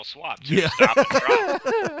on the anal swab? Yeah. Stop and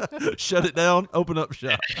drop. Shut it down, open up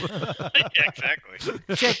shop. Yeah,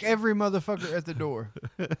 exactly. Check every motherfucker at the door.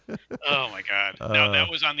 Oh my God. Now that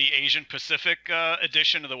was on the Asian Pacific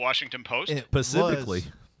edition of the Washington Post. It Specifically.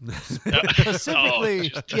 Specifically, Oh, it's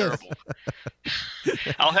just yes. terrible.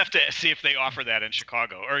 I'll have to see if they offer that in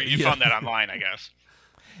Chicago, or you Yeah. found that online, I guess.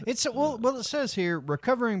 It's well. It says here,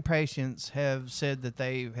 recovering patients have said that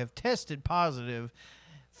they have tested positive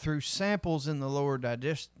through samples in the lower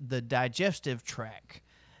digestive tract,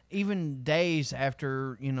 even days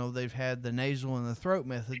after they've had the nasal and the throat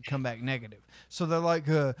method come back negative. So they're like,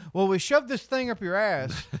 well, we shoved this thing up your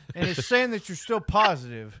ass, and it's saying that you're still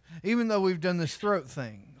positive, even though we've done this throat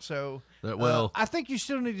thing. So, Well- I think you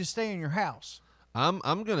still need to stay in your house. I'm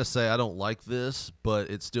gonna say I don't like this, but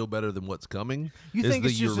it's still better than what's coming. You is think the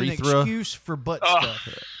it's just urethra. an excuse for butt stuff?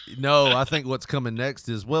 No, I think what's coming next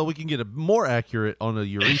is, well, we can get a more accurate on a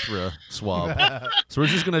urethra swab. So we're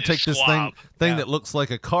just going to take this thing that looks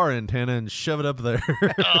like a car antenna and shove it up there.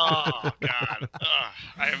 Oh, God.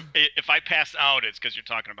 If I pass out, it's because you're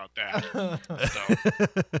talking about that. So,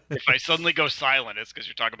 if I suddenly go silent, it's because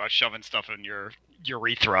you're talking about shoving stuff in your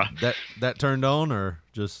urethra. That turned on or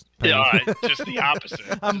just pain? Just the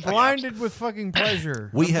opposite. I'm blinded with fucking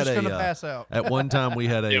pleasure. I'm just gonna pass out. At one time, we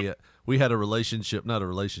had a relationship, not a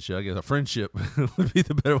relationship, I guess a friendship would be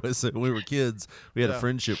the better way to say it. When we were kids, we had a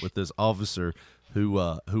friendship with this officer who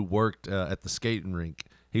worked at the skating rink.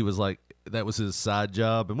 He was like, that was his side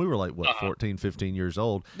job, and we were like, 14, 15 years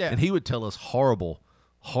old. Yeah. And he would tell us horrible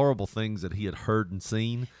things that he had heard and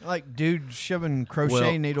seen. Like dudes shoving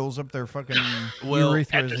crochet needles up their fucking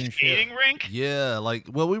urethras at the and skating shit. Rink? Yeah,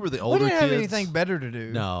 we were the older kids. We didn't have anything better to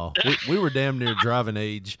do. No, we were damn near driving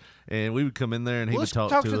age, and we would come in there and he would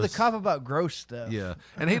talk to the us. cop about gross stuff. Yeah,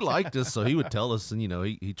 and he liked us, so he would tell us, and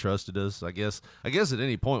he trusted us. I guess at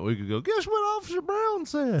any point we could go, guess what Officer Brown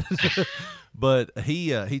said. But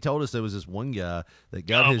he told us there was this one guy that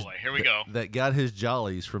got that got his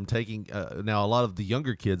jollies from taking. Now a lot of the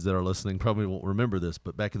younger kids that are listening probably won't remember this,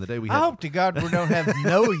 but back in the day we had. I hope to God we don't have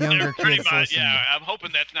no younger kids listening. Yeah, I'm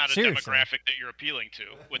hoping that's not a demographic that you're appealing to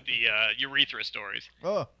with the urethra stories.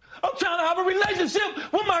 Oh. I'm trying to have a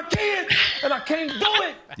relationship with my kid, and I can't do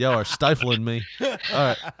it. Y'all are stifling me. All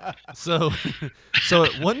right. So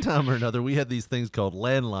at one time or another, we had these things called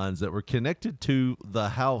landlines that were connected to the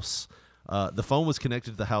house. The phone was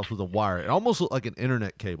connected to the house with a wire. It almost looked like an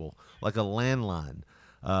internet cable, like a landline,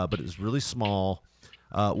 but it was really small.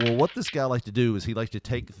 Well, what this guy liked to do is he liked to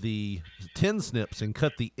take the tin snips and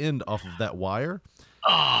cut the end off of that wire.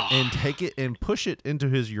 And take it and push it into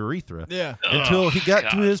his urethra until he got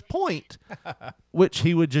to his point, which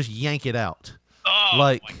he would just yank it out. Oh,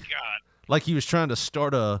 my God. Like he was trying to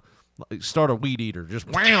start a weed eater. Just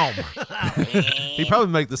wham! He'd probably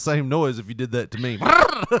make the same noise if you did that to me.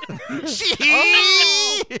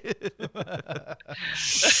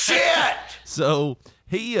 Shit! So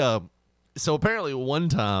so apparently one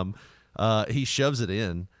time he shoves it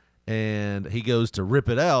in and he goes to rip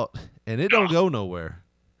it out. And it don't go nowhere.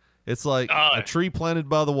 It's like a tree planted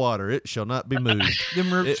by the water. It shall not be moved.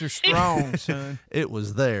 Them roots are strong, son. It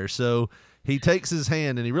was there. So he takes his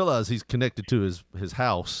hand and he realizes he's connected to his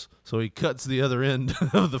house. So he cuts the other end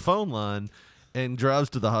of the phone line and drives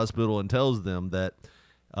to the hospital and tells them that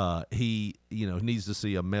he needs to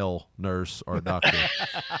see a male nurse or a doctor.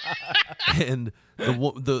 And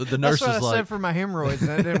the nurse That's what was I like, said for my hemorrhoids, and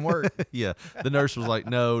that didn't work. Yeah, the nurse was like,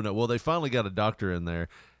 no. Well, they finally got a doctor in there,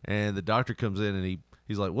 and the doctor comes in and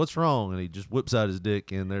he's like, what's wrong? And he just whips out his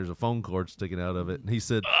dick, and there's a phone cord sticking out of it. And he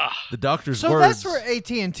said, the doctor's words. So that's where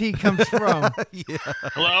AT&T comes from. Yeah.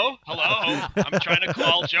 Hello? I'm trying to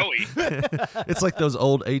call Joey. It's like those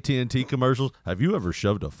old AT&T commercials. Have you ever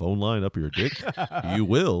shoved a phone line up your dick? You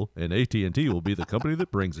will, and AT&T will be the company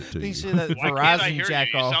that brings it to you. You see that Why Verizon can't I hear jack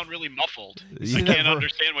you? off. You sound really muffled. I can't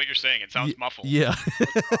understand what you're saying. It sounds muffled. Yeah.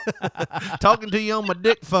 Talking to you on my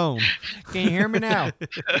dick phone. Can you hear me now?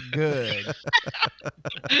 Good.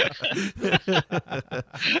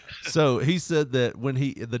 So he said that when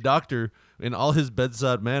the doctor in all his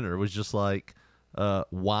bedside manner was just like,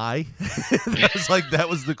 why? That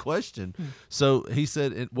was the question. So he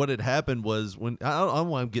said what had happened was when I don't know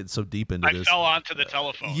why I'm getting so deep into this. I fell onto the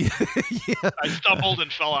telephone. Yeah. I stumbled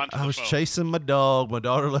and fell onto the phone. I was chasing my dog. My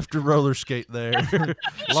daughter left her roller skate there.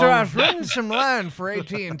 So I was running some line for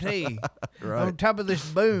AT&T on top of this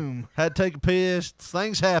boom. Had to take a piss.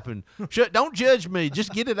 Things happen. Don't judge me.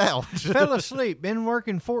 Just get it out. Fell asleep. Been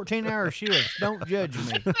working 14-hour shifts. Don't judge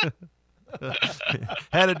me.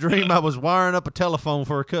 Had a dream I was wiring up a telephone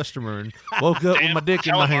for a customer and woke up with my dick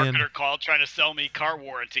in my hand. Telemarketer called trying to sell me car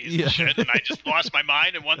warranties and shit, and I just lost my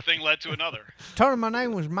mind, and one thing led to another. Told him my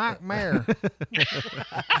name was Mike Mayer.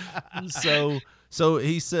 So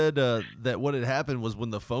he said that what had happened was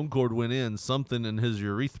when the phone cord went in, something in his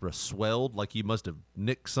urethra swelled, like he must have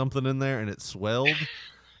nicked something in there, and it swelled,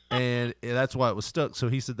 and that's why it was stuck. So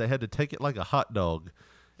he said they had to take it like a hot dog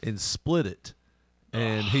and split it.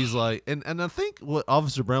 And he's like, and I think what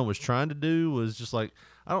Officer Brown was trying to do was just like,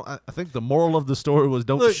 I think the moral of the story was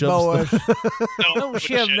don't shove stuff. Don't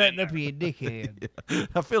shove that up your dickhead. Yeah.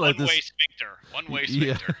 I feel like One-way sphincter. One-way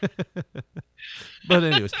sphincter. Yeah. But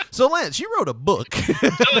anyways, so Lance, you wrote a book.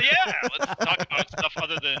 Oh yeah, let's talk about stuff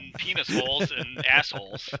other than penis holes and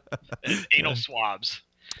assholes and anal swabs.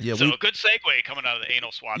 Yeah, so a good segue coming out of the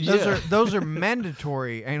anal swabs. Those are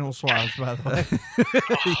mandatory anal swabs, by the way.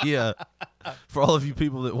 Yeah. For all of you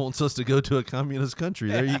people that wants us to go to a communist country,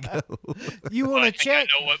 there you go. You want to check?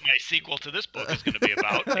 I know what my sequel to this book is going to be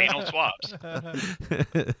about: anal swabs.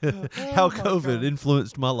 How COVID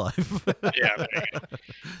influenced my life. Yeah.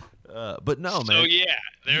 But no, man. So yeah,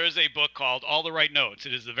 there is a book called All the Right Notes.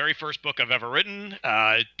 It is the very first book I've ever written.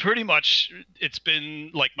 Pretty much, it's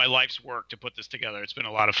been like my life's work to put this together. It's been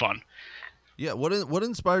a lot of fun. Yeah, what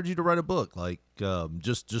inspired you to write a book? Like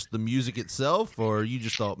just the music itself, or you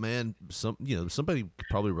just thought, man, somebody could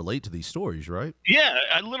probably relate to these stories, right? Yeah,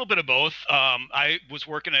 a little bit of both. I was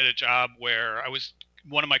working at a job where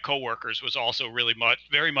one of my coworkers was also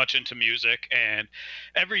very much into music, and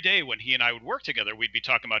every day when he and I would work together, we'd be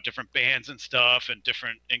talking about different bands and stuff and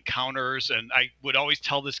different encounters, and I would always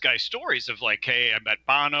tell this guy stories of like, hey, I met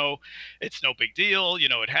Bono, it's no big deal,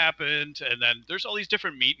 it happened, and then there's all these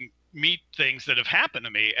different meet things that have happened to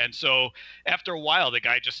me. And so after a while, the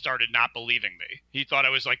guy just started not believing me. He thought I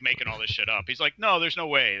was like making all this shit up. He's like, no, there's no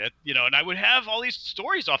way that, and I would have all these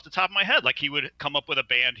stories off the top of my head. Like he would come up with a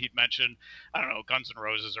band he'd mention, I don't know, Guns N'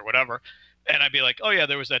 Roses or whatever. And I'd be like, oh yeah,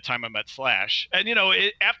 there was that time I met Slash. And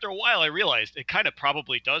after a while I realized it kind of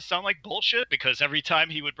probably does sound like bullshit, because every time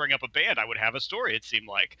he would bring up a band, I would have a story, it seemed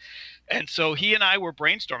like. And so he and I were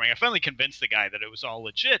brainstorming. I finally convinced the guy that it was all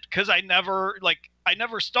legit, because I never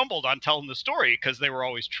stumbled on telling the story because they were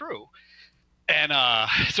always true. And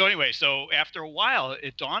so after a while,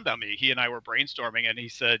 it dawned on me. He and I were brainstorming, and he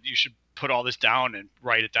said, you should put all this down and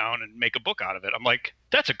write it down and make a book out of it. I'm like,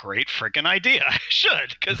 that's a great freaking idea. I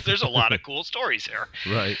should, because there's a lot of cool stories here.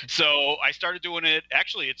 Right. So I started doing it.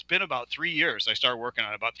 Actually, it's been about 3 years. I started working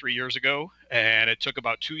on it about 3 years ago, and it took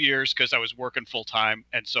about 2 years because I was working full time.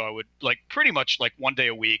 And so I would pretty much one day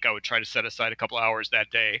a week, I would try to set aside a couple hours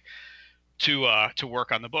that day to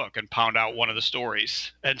work on the book and pound out one of the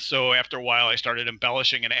stories. And so after a while, I started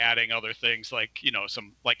embellishing and adding other things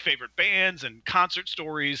some favorite bands and concert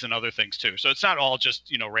stories and other things too. So it's not all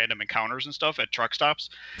just, random encounters and stuff at truck stops.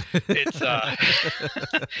 It's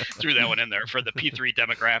threw that one in there for the P3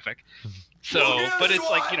 demographic. So, but it's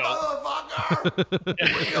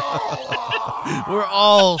we're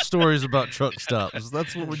all stories about truck stops.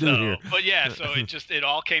 That's what we do here. But yeah, so it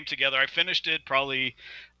all came together. I finished it probably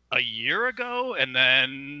a year ago, and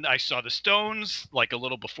then I saw the Stones a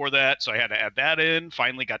little before that, so I had to add that in.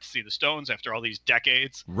 Finally got to see the Stones after all these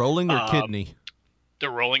decades. Rolling or Kidney? The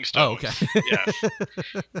Rolling Stones. Oh, okay. Yes.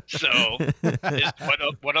 So,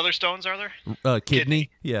 what other Stones are there? Kidney.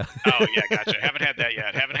 Yeah. Oh, yeah, gotcha. Haven't had that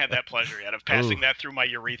yet. Haven't had that pleasure yet of passing that through my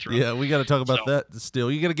urethra. Yeah, we got to talk about that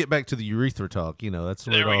still. You got to get back to the urethra talk. That's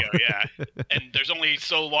where there we go. Yeah, and there's only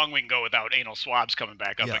so long we can go without anal swabs coming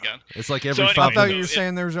back up again. It's like every 5 I minutes. thought you were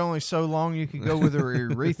saying there was only so long you could go with a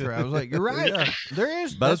urethra. I was like, you're right. Yeah. There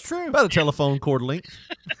is. That's true. About a telephone cord length.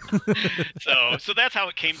 So that's how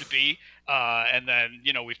it came to be. And then,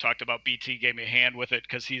 we've talked about BT gave me a hand with it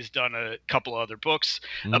because he's done a couple of other books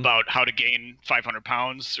about how to gain 500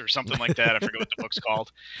 pounds or something like that. I forget what the book's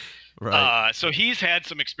called. Right. So he's had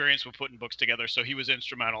some experience with putting books together. So he was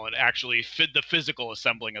instrumental in actually the physical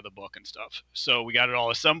assembling of the book and stuff. So we got it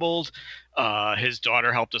all assembled. His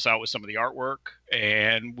daughter helped us out with some of the artwork,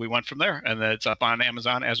 and we went from there. And it's up on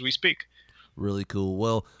Amazon as we speak. Really cool.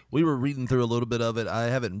 Well, we were reading through a little bit of it. I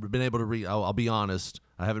haven't been able to read. I'll be honest.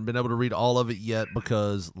 I haven't been able to read all of it yet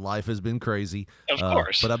because life has been crazy. Of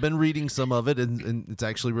course. But I've been reading some of it, and it's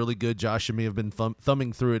actually really good. Josh and me have been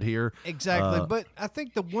thumbing through it here. Exactly. But I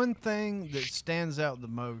think the one thing that stands out the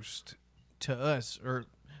most to us, or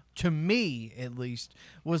to me at least,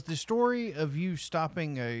 was the story of you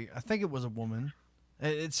stopping I think it was a woman.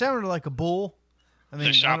 It sounded like a bull. I mean,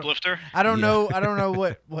 the shoplifter. I don't know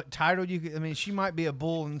what title you could. I mean, she might be a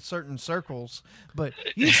bull in certain circles, but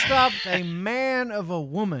you stopped a man of a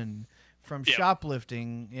woman from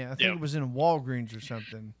shoplifting. Yeah, I think it was in Walgreens or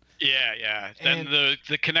something. Yeah. And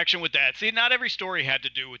the connection with that. See, not every story had to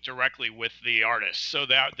do directly with the artist. So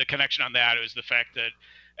that the connection on that was the fact that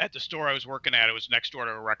at the store I was working at, it was next door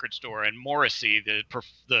to a record store, and Morrissey,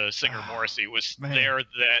 the singer Morrissey, was there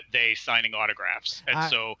that day signing autographs, and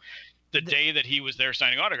so. The day that he was there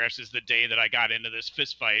signing autographs is the day that I got into this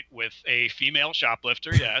fist fight with a female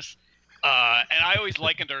shoplifter, yes. And I always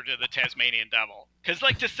likened her to the Tasmanian devil. Because,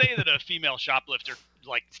 to say that a female shoplifter,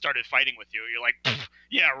 started fighting with you, you're like,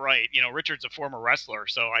 yeah, right. Richard's a former wrestler.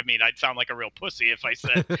 So, I mean, I'd sound like a real pussy if I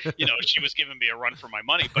said, she was giving me a run for my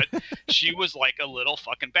money. But she was like a little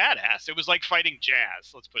fucking badass. It was like fighting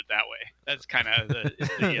jazz. Let's put it that way. That's kind of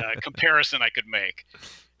the comparison I could make.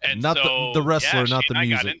 And not so, the wrestler, not the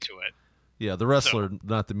music. I got into it. Yeah, the wrestler,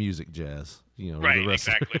 not the music, Jazz. Right, the rest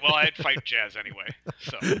exactly. Well, I'd fight Jazz anyway.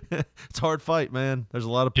 So it's a hard fight, man. There's a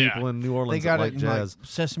lot of people in New Orleans they got that like it in jazz. like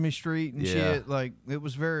Sesame Street and Yeah. shit. Like it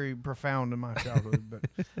was very profound in my childhood.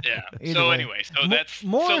 But yeah. Either So way. anyway, so that's so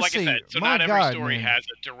Morrissey, like I said. So my not every God, story man. has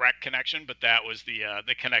a direct connection, but that was the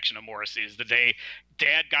connection of Morrissey. Is the day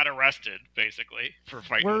Dad got arrested, basically, for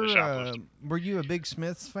fighting with a shoplifter. Were you a big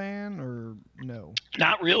Smiths fan or no?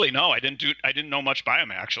 Not really. No, I didn't know much by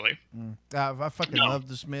him actually. I fucking No. love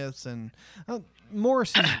the Smiths and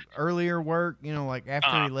Morrissey's earlier work. Like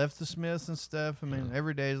after he left the Smiths and stuff. I mean,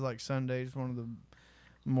 every day is like Sundays. One of the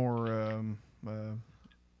more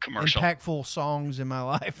Commercial. impactful songs in my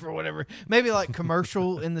life or whatever. Maybe like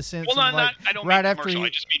commercial in the sense Well, of like I don't right mean after commercial. he, I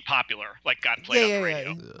just mean popular, like got played on the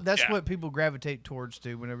radio. That's Yeah. what people gravitate towards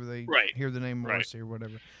too whenever they Right. hear the name Right. Morrissey or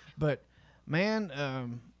whatever. But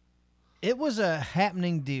man, it was a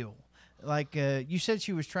happening deal. Like you said,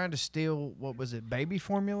 she was trying to steal what was it, baby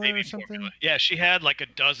formula Baby or something? formula. Yeah, she had like a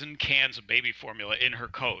dozen cans of baby formula in her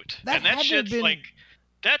coat, That and that had to have shit's been- like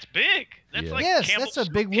that's big. That's Yeah. like Yes, Campbell's that's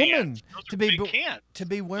a big soup cans. woman Those to are be big bo- cans. to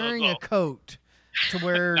be wearing well, a coat to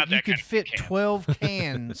where Not you that could kind of fit can. 12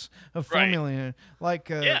 cans of Right. formula in it. Like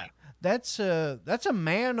Yeah. that's a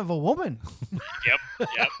man of a woman. Yep.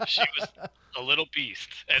 She was a little beast.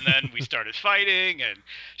 And then we started fighting, and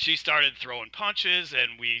she started throwing punches, and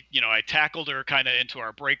I tackled her kind of into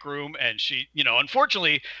our break room, and she,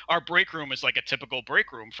 unfortunately, our break room is like a typical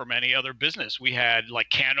break room from any other business. We had like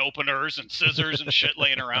can openers and scissors and shit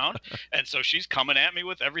laying around, and so she's coming at me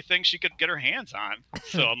with everything she could get her hands on.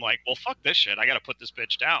 So I'm like, well, fuck this shit. I got to put this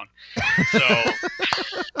bitch down. So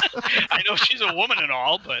I know she's a woman and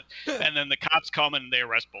all, and then the cops come and they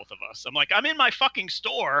arrest both of us. I'm like, I'm in my fucking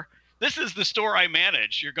store. This is the store I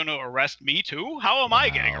manage. You're going to arrest me too? How am I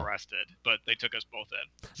getting arrested? But they took us both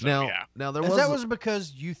in. So, Now there That was was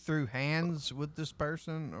because you threw hands with this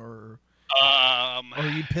person, or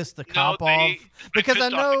you pissed the no, cop they- off? Because I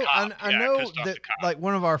pissed off the know, cop. I Yeah, know pissed off that the cop. like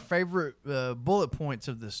one of our favorite bullet points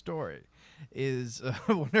of this story is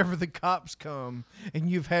whenever the cops come and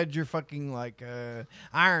you've had your fucking like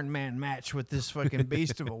Iron Man match with this fucking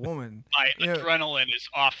beast of a woman. My You know, adrenaline is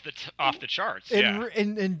off the charts. and,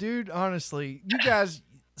 Yeah. and dude, honestly, you guys,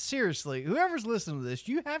 seriously, whoever's listening to this,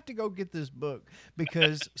 you have to go get this book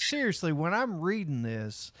because seriously, when I'm reading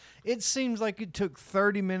this, it seems like it took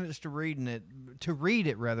 30 minutes to read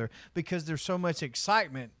it rather, because there's so much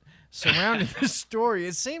excitement surrounding this story.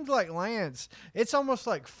 It seems like Lance, it's almost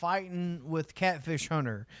like fighting with Catfish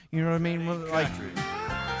Hunter. You know what I mean? Like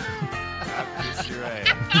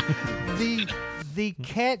the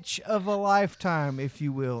catch of a lifetime, if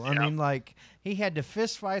you will. I mean, like he had to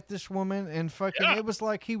fist fight this woman, and fucking, it was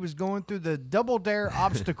like he was going through the Double Dare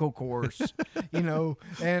obstacle course, and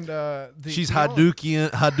she's the only-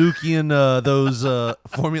 Hadouken those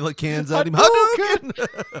formula cans at him. Hadouken!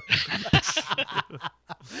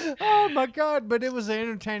 Oh my God! But it was an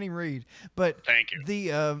entertaining read. But Thank you.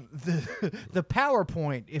 The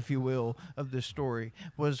PowerPoint, if you will, of this story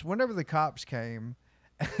was whenever the cops came,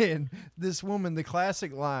 and this woman, the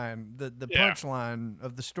classic line, the punchline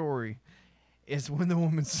of the story, is when the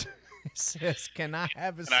woman says, "Can I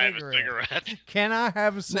have a cigarette? Can I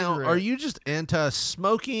have a cigarette?" Now, are you just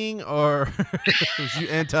anti-smoking, or was you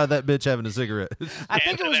anti that bitch having a cigarette? I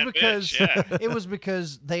think it was Answer that because bitch, yeah. it was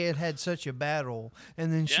because they had such a battle,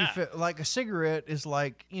 and then she Yeah. like a cigarette is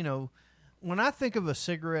like, when I think of a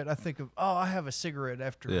cigarette, I think of, I have a cigarette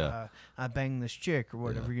after Yeah. I bang this chick or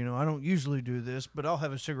whatever. I don't usually do this, but I'll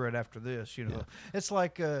have a cigarette after this. It's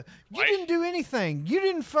like you didn't do anything. You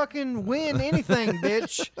didn't fucking win anything,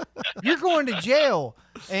 bitch. You're going to jail.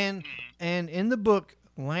 And in the book,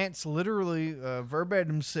 Lance literally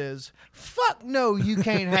verbatim says, "Fuck no, you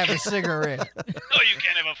can't have a cigarette." No, you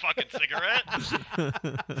can't have a fucking cigarette.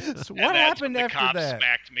 So And what that's happened when the after cop that?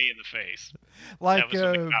 Smacked me in the face. Like, That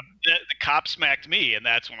was when the cop smacked me, and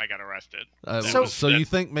that's when I got arrested. So you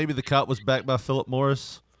think maybe the cop was backed by Philip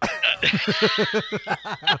Morris?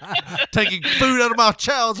 Taking food out of my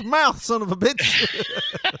child's mouth, son of a bitch.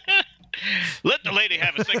 Let the lady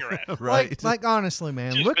have a cigarette. Right. Like honestly,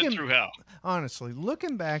 man, She's been through hell. honestly,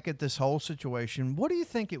 looking back at this whole situation, what do you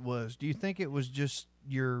think it was? Do you think it was just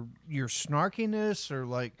your snarkiness, or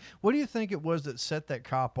like, what do you think it was that set that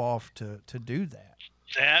cop off to do that?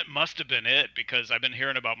 That must have been it, because I've been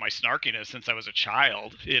hearing about my snarkiness since I was a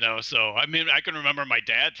child, So, I mean, I can remember my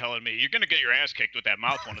dad telling me, "You're going to get your ass kicked with that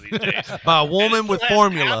mouth one of these days." By a woman with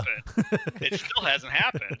formula. It still hasn't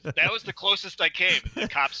happened. That was the closest I came, the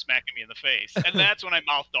cop smacking me in the face. And that's when I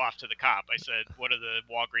mouthed off to the cop. I said, "What are the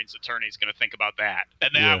Walgreens attorneys going to think about that?"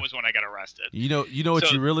 And that was when I got arrested. You know what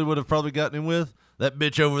So- you really would have probably gotten him with? that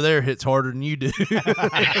bitch over there hits harder than you do.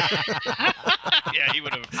 Yeah, he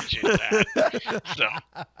would have appreciated that. So.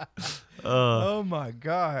 Oh my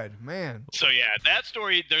God, man! So yeah, that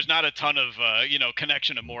story. There's not a ton of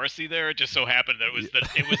connection to Morrissey there. It just so happened that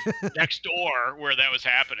it was next door where that was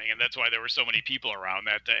happening, and that's why there were so many people around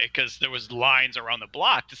that day, because there was lines around the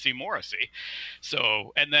block to see Morrissey.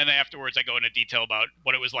 So, and then afterwards, I go into detail about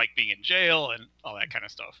what it was like being in jail and all that kind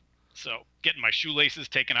of stuff. So, getting my shoelaces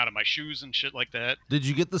taken out of my shoes and shit like that. Did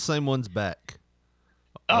you get the same ones back?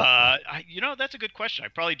 That's a good question. I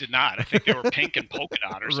probably did not. I think they were pink and polka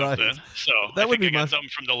dot or something. Right. So that would be I got something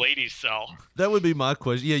from the ladies' cell. That would be my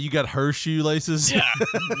question. Yeah, you got her shoelaces. Yeah,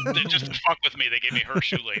 just to fuck with me, they gave me her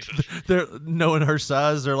shoelaces. They're knowing her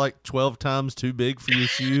size. They're like 12 times too big for your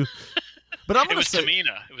shoe. But I'm gonna say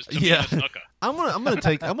Tamina. It was Tamina Snuka. I'm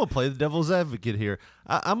gonna play the devil's advocate here.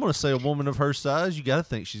 I'm gonna say a woman of her size, you gotta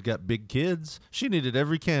think she's got big kids. She needed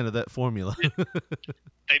every can of that formula.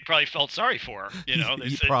 They probably felt sorry for her. They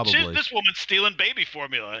said, probably. This woman's stealing baby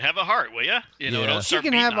formula. Have a heart, will you? Don't She start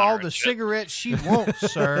can beating have on all her the and shit. cigarettes she wants,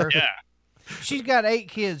 sir. Yeah. She's got 8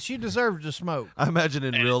 kids. She deserves to smoke. I imagine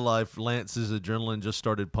in real life, Lance's adrenaline just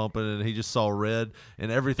started pumping, and he just saw red,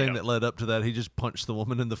 and everything that led up to that, he just punched the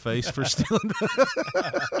woman in the face for stealing.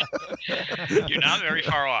 You're not very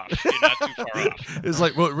far off. You're not too far off. It's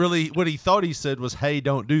like what he thought he said was, "Hey,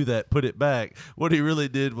 don't do that. Put it back." What he really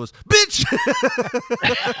did was, "Bitch."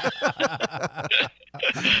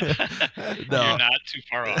 No. You're not too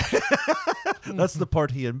far off. That's the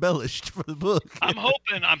part he embellished for the book. I'm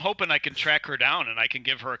hoping I can track her down and I can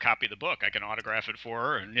give her a copy of the book. I can autograph it for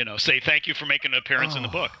her and say thank you for making an appearance in the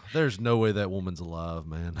book. There's no way that woman's alive,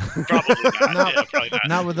 man. Probably not. Yeah, probably not.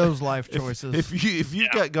 Not with those life choices. If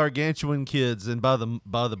you've got gargantuan kids, and by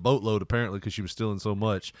the boatload apparently, because she was stealing so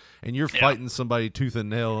much, and you're fighting somebody tooth and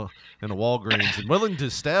nail in a Walgreens and willing to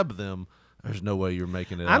stab them, there's no way you're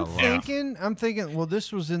making it out alive. I'm thinking. Well,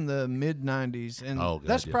 this was in the mid '90s, and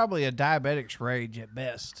that's probably a diabetic's rage at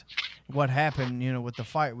best. What happened, with the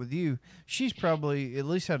fight with you? She's probably at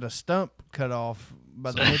least had a stump cut off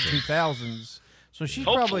by the mid 2000s. So she's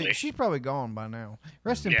probably gone by now.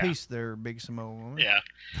 Rest in peace, there, Big Samoan woman. Yeah,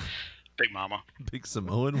 Big Mama. Big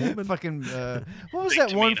Samoan woman. Fucking. What was Big that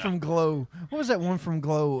Tamina. one from Glow? What was that one from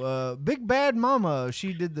Glow? Big Bad Mama.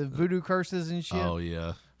 She did the voodoo curses and shit. Oh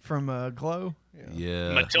yeah. From Glow.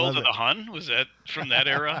 Yeah. Matilda the Hun, was that from that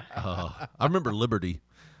era? I remember Liberty.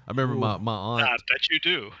 I remember my aunt. I bet you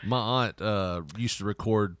do. My aunt used to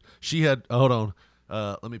record. She had. Hold on.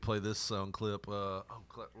 Let me play this sound clip. Where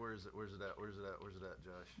is it? Where's it at,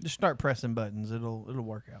 Josh? Just start pressing buttons. It'll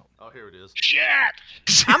work out. Oh, here it is. Shit!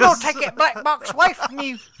 I'm gonna take that black box away from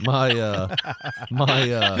you. My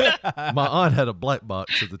aunt had a black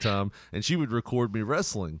box at the time, and she would record me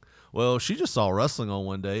wrestling. Well, she just saw wrestling on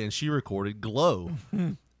one day, and she recorded Glow.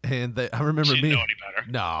 And I remember She didn't me. know any better.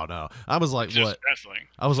 No. I was like, Just what? wrestling.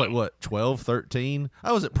 I was like, what, 12, 13?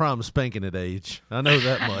 I was at prime spanking at age. I know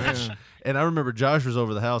that much. And I remember Josh was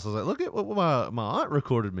over the house. I was like, look at what my aunt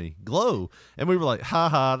recorded me, Glow. And we were like,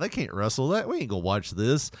 ha, they can't wrestle that. We ain't going to watch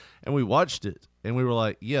this. And we watched it. And we were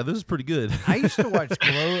like, yeah, this is pretty good. I used to watch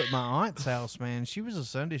Glow at my aunt's house, man. She was a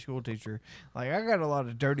Sunday school teacher. Like, I got a lot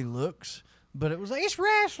of dirty looks. But it was like, it's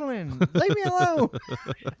wrestling. Leave me alone.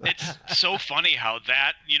 It's so funny how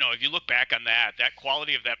that, if you look back on that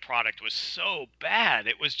quality of that product was so bad.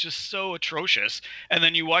 It was just so atrocious. And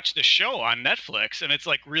then you watch the show on Netflix and it's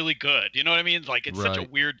like really good. You know what I mean? Like it's such a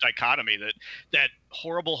weird dichotomy that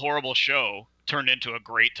horrible, horrible show turned into a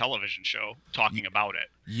great television show talking about it.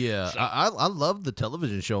 Yeah, So- I love the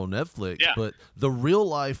television show on Netflix, Yeah. but the real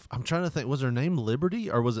life, I'm trying to think, was her name Liberty,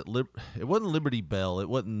 or was it it wasn't Liberty Bell, it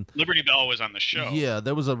wasn't. Liberty Bell was on the show. Yeah,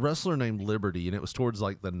 there was a wrestler named Liberty, and it was towards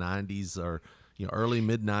like the 90s or early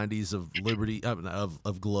mid 90s of Liberty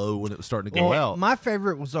of Glow when it was starting to go out. My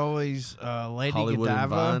favorite was always Lady Hollywood and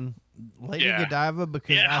Godiva. Vine. Lady Yeah. Godiva,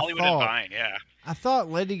 because Yeah, Hollywood and Vine, yeah. I thought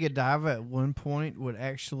Lady Godiva at one point would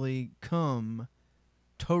actually come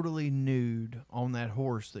totally nude on that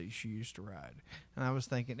horse that she used to ride. And I was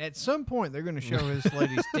thinking, at some point, they're going to show this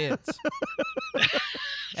lady's tits.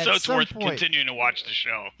 So it's worth continuing to watch the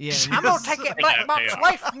show. Yeah. I'm going to take that black box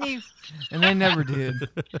away from you. And they never did.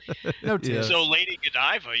 No tits. So Lady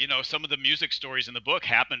Godiva, some of the music stories in the book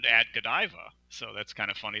happened at Godiva. So that's kind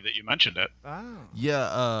of funny that you mentioned it. Wow.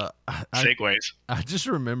 Yeah, Segues. I just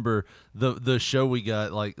remember the show we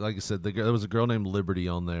got. Like I said, there was a girl named Liberty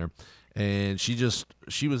on there, and she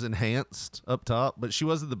was enhanced up top, but she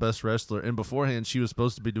wasn't the best wrestler. And beforehand, she was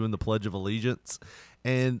supposed to be doing the Pledge of Allegiance,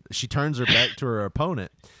 and she turns her back to her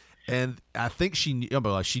opponent. And I think she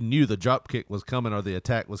knew the drop kick was coming or the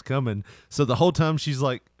attack was coming. So the whole time she's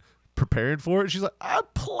like preparing for it. She's like, I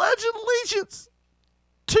pledge allegiance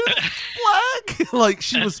to the flag. Like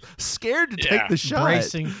she was scared to take the shot.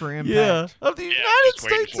 Bracing for impact. Yeah, of the United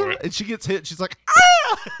States. And she gets hit. She's like,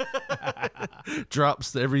 ah!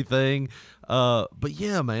 Drops everything. But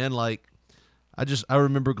yeah, man, like, I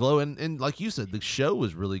remember Glow, and like you said, the show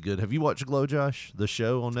was really good. Have you watched Glow, Josh? The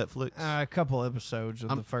show on Netflix? A couple episodes of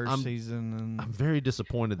the first season, and I'm very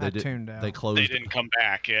disappointed they tuned out. They closed. They didn't come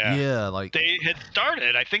back. Yeah. Yeah, like they had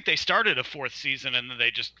started. I think they started a 4th season, and then they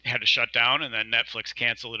just had to shut down, and then Netflix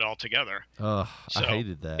canceled it altogether. I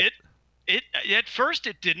hated that. It at first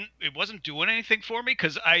it wasn't doing anything for me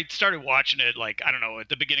because I started watching it like, I don't know, at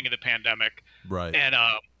the beginning of the pandemic. Right. And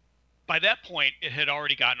by that point, it had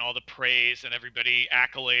already gotten all the praise and everybody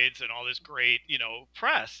accolades and all this great,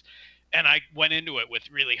 press. And I went into it with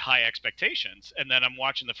really high expectations. And then I'm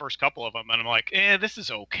watching the first couple of them and I'm like, this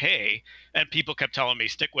is okay. And people kept telling me,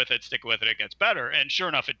 stick with it, it gets better. And sure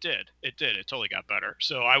enough, it did. It totally got better.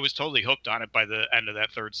 So I was totally hooked on it by the end of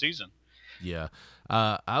that 3rd season. Yeah.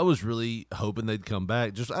 I was really hoping they'd come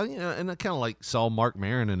back. And I kind of like saw Mark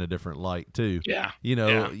Maron in a different light too. Yeah.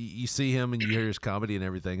 You see him and you hear his comedy and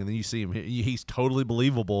everything, and then you see him. He's totally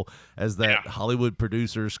believable as that Hollywood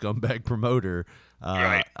producer, scumbag promoter.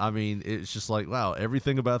 Right. I mean, it's just like, wow,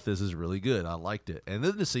 everything about this is really good. I liked it, and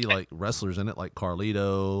then to see like wrestlers in it, like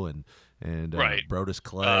Carlito and Brodus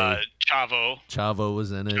Clay, Chavo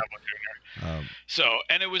was in it.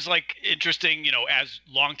 And it was like interesting, as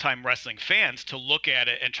longtime wrestling fans to look at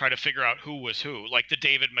it and try to figure out who was who. Like the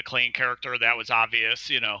David McLean character, that was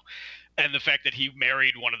obvious, and the fact that he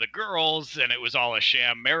married one of the girls and it was all a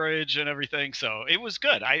sham marriage and everything. So it was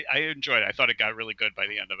good. I enjoyed it. I thought it got really good by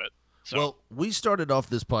the end of it. So. Well, we started off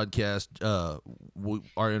this podcast,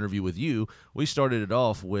 our interview with you, we started it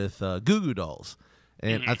off with Goo Goo Dolls.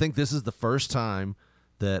 And I think this is the first time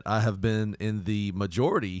that I have been in the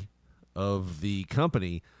majority of the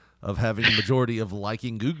company of having the majority of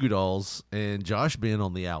liking Goo Goo Dolls and Josh being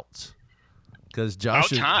on the outs. Because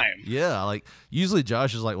Josh like usually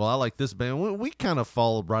Josh is like, well, I like this band. We kind of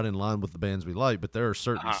fall right in line with the bands we like, but there are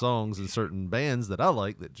certain songs and certain bands that I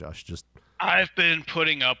like that Josh just... I've been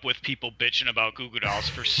putting up with people bitching about Goo Goo Dolls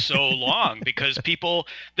for so long because people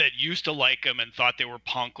that used to like them and thought they were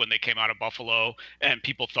punk when they came out of Buffalo, and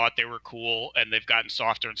people thought they were cool, and they've gotten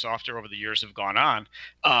softer and softer over the years have gone on.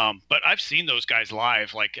 But I've seen those guys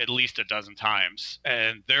live like at least a dozen times,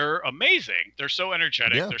 and they're amazing. They're so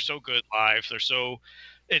energetic. Yeah. They're so good live.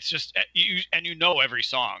 It's just you know every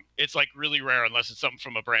song. It's like really rare unless it's something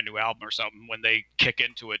from a brand new album or something. When they kick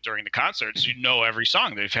into it during the concerts, you know every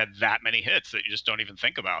song. They've had that many hits that you just don't even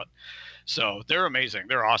think about. So they're amazing.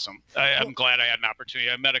 They're awesome. I'm glad I had an opportunity.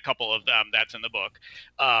 I met a couple of them. That's in the book.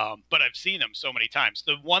 But I've seen them so many times.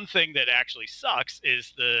 The one thing that actually sucks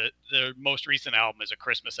is the most recent album is a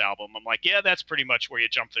Christmas album. I'm like, yeah, that's pretty much where you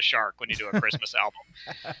jump the shark when you do a Christmas album.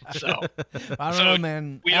 So I don't know,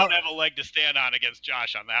 man. We don't have a leg to stand on against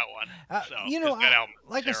Josh on that one.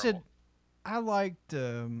 Like I said, I liked.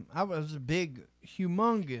 I was a big,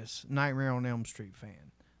 humongous Nightmare on Elm Street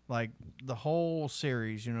fan. Like the whole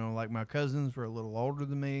series, like my cousins were a little older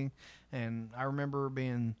than me, and I remember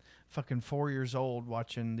being fucking 4 years old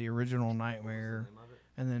watching the original Nightmare,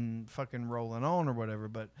 and then fucking rolling on or whatever.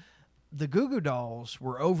 But the Goo Goo Dolls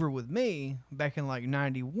were over with me back in like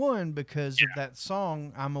 '91 because of that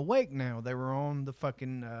song "I'm Awake Now." They were on the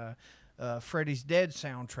fucking Freddy's Dead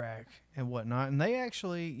soundtrack and whatnot, and they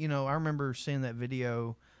actually, I remember seeing that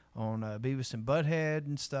video on Beavis and Butthead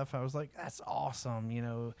and stuff. I was like, that's awesome.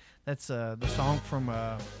 That's the song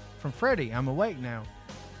from Freddy, I'm Awake Now.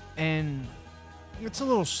 And it's a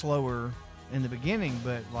little slower in the beginning,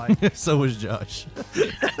 but like... So was Josh.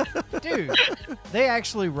 Dude, they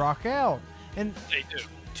actually rock out. And they do.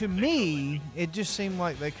 To me, it just seemed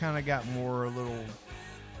like they kind of got more a little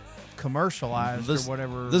commercialized or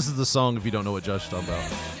whatever. This is the song if you don't know what Josh is talking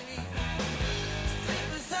about.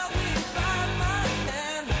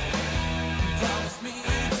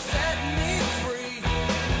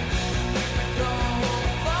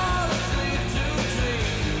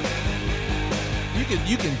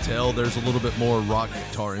 You can tell there's a little bit more rock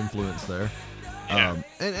guitar influence there. Yeah.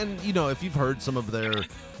 And if you've heard some of their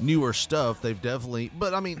newer stuff, they've definitely,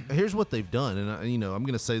 but I mean, here's what they've done. And I'm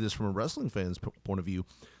going to say this from a wrestling fan's point of view.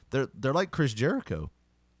 They're like Chris Jericho.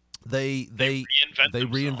 They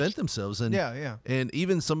reinvent themselves. And yeah. And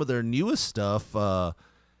even some of their newest stuff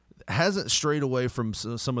hasn't strayed away from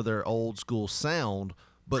some of their old school sound,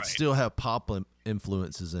 but still have pop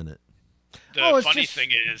influences in it. The funny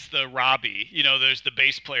thing is the Robbie, there's the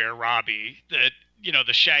bass player Robbie that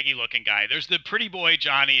the shaggy looking guy. There's the pretty boy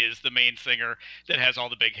Johnny is the main singer that has all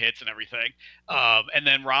the big hits and everything. And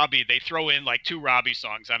then Robbie, they throw in like 2 Robbie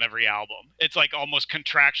songs on every album. It's like almost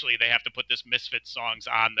contractually they have to put this Misfits songs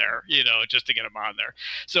on there, just to get them on there.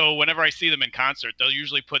 So whenever I see them in concert, they'll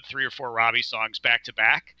usually put 3 or 4 Robbie songs back to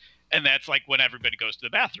back. And that's like when everybody goes to the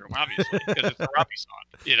bathroom, obviously, because it's a Robbie song,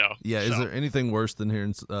 Yeah. So. Is there anything worse than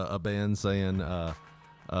hearing a band saying,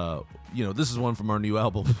 this is one from our new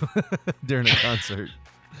album during a concert?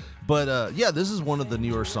 But this is one of the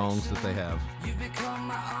newer songs that they have.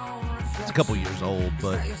 It's a couple years old,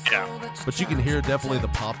 but you can hear definitely the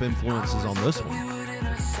pop influences on this one.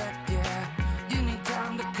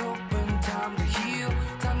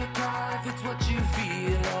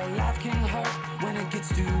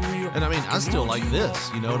 And I mean, I still like this.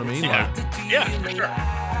 You know what I mean? Yeah, for sure.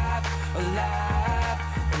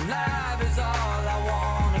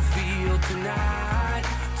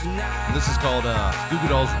 And this is called Goo Goo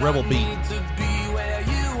Dolls Rebel Beat.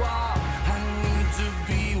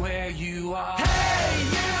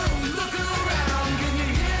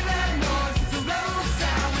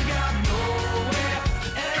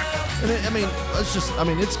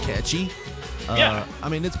 And it's catchy.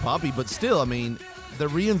 It's poppy, but still, they're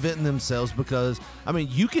reinventing themselves because,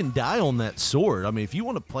 you can die on that sword. If you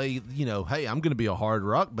want to play, hey, I'm going to be a hard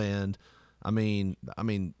rock band.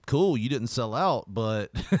 Cool, you didn't sell out, but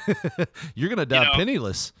you're going to die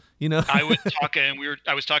penniless, I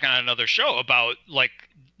was talking on another show about like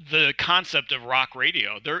the concept of rock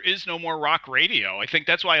radio. There is no more rock radio. I think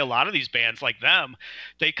that's why a lot of these bands like them,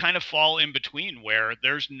 they kind of fall in between where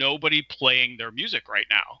there's nobody playing their music right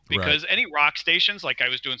now. Because any rock stations, like I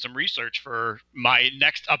was doing some research for my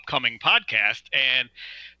next upcoming podcast, and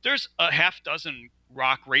there's a half dozen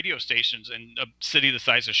rock radio stations in a city the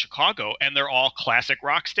size of Chicago, and they're all classic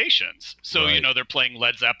rock stations. So, they're playing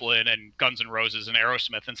Led Zeppelin and Guns N' Roses and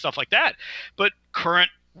Aerosmith and stuff like that. But current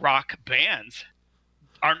rock bands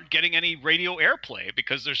aren't getting any radio airplay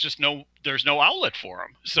because there's no outlet for them.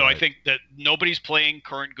 So I think that nobody's playing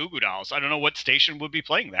current Goo Goo Dolls. I don't know what station would be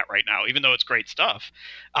playing that right now, even though it's great stuff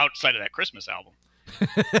outside of that Christmas album.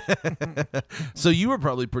 So you were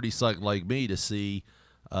probably pretty psyched like me to see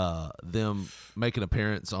them make an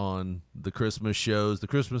appearance on the Christmas shows, the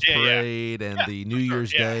Christmas parade, and the New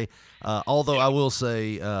Year's Day. Although I will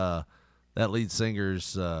say that lead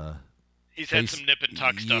singer's he's had some nip and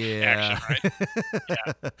tuck stuff action,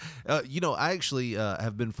 right? I actually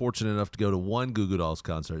have been fortunate enough to go to one Goo Goo Dolls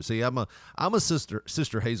concert. See, I'm a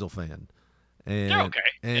Sister Hazel fan. And, they're okay.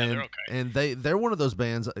 They're okay. And they're one of those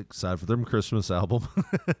bands, aside from their Christmas album,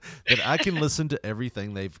 that I can listen to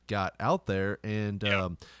everything they've got out there. And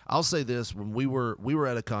I'll say this: when we were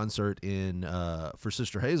at a concert for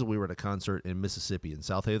Sister Hazel, we were at a concert in Mississippi, in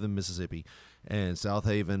South Haven, Mississippi, and South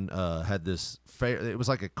Haven had this fair. It was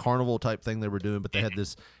like a carnival type thing they were doing, but they had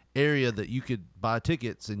this area that you could buy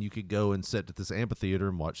tickets and you could go and sit at this amphitheater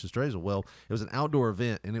and watch Sister Hazel. Well, it was an outdoor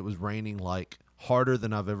event, and it was raining like harder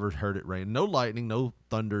than I've ever heard it rain. No lightning, no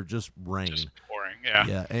thunder, just rain. Just pouring, yeah.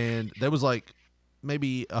 Yeah, and there was like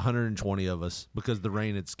maybe 120 of us because the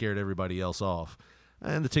rain had scared everybody else off.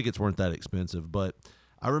 And the tickets weren't that expensive, but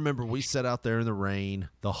I remember we sat out there in the rain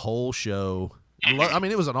the whole show.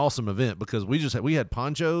 It was an awesome event because we had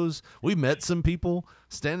ponchos. We met some people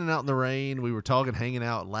standing out in the rain. We were talking, hanging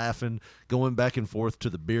out, laughing, going back and forth to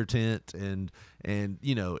the beer tent, and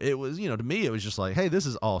it was, to me it was just like, hey, this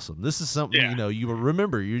is awesome. This is something you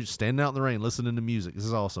remember. You're standing out in the rain listening to music. This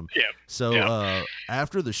is awesome. Yeah. So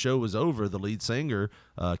after the show was over, the lead singer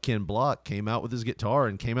Ken Block came out with his guitar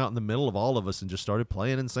and came out in the middle of all of us and just started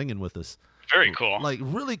playing and singing with us. Very cool. Like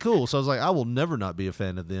really cool. So I was like, I will never not be a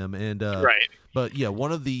fan of them. And right. But yeah,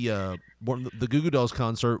 one of the Goo Goo Dolls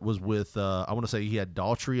concert was with I want to say he had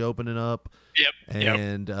Daughtry opening up. Yep.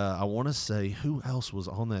 And I want to say who else was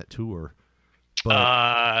on that tour.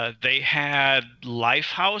 But they had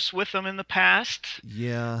Lifehouse with them in the past.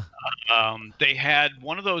 Yeah. They had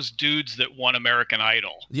one of those dudes that won American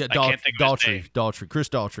Idol. Yeah, I can't think of his name. Daughtry, Chris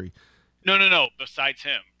Daughtry. No. Besides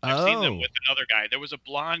him, I've seen them with another guy. There was a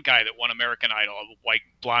blonde guy that won American Idol, a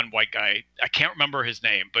blonde white guy. I can't remember his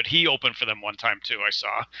name, but he opened for them one time too. I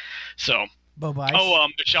saw. So.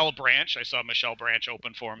 Michelle Branch. I saw Michelle Branch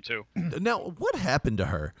open for him too. Now, what happened to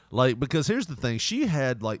her? Like, because here's the thing: she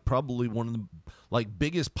had like probably one of the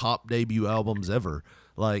biggest pop debut albums ever.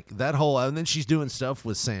 Like that whole, and then she's doing stuff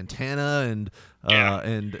with Santana and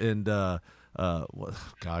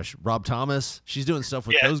Rob Thomas. She's doing stuff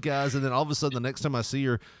with those guys, and then all of a sudden, the next time I see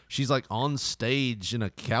her, she's like on stage in a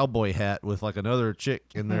cowboy hat with like another chick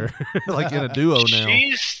in there, like in a duo now.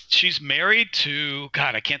 She's married to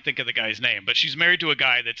I can't think of the guy's name, but she's married to a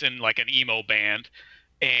guy that's in like an emo band,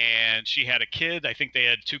 and she had a kid. I think they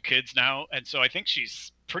had 2 kids now, and so I think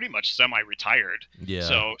she's pretty much semi-retired. Yeah.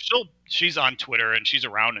 So she's on Twitter and she's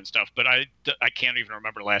around and stuff, but I can't even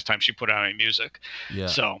remember the last time she put out any music. Yeah.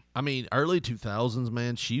 So I mean, early 2000s,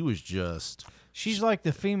 man, she was just. She's like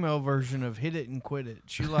the female version of Hit It and Quit It.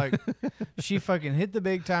 She fucking hit the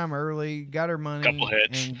big time early, got her money, Couple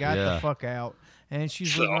hits. and got the fuck out. And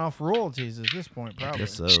she's living off royalties at this point, probably. I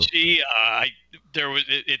guess so.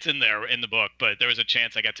 It's in there in the book, but there was a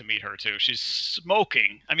chance I got to meet her too. She's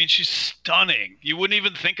smoking. I mean, she's stunning. You wouldn't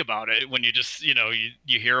even think about it when you just, you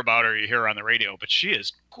hear about her, you hear her on the radio, but she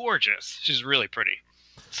is gorgeous. She's really pretty.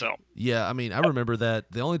 So yeah, I mean, I remember that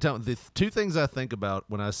the 2 things I think about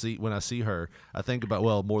when I see her, I think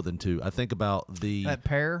about more than 2. I think about that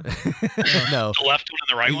pair. No, the left one and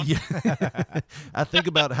the right one. Yeah. I think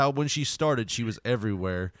about how when she started, she was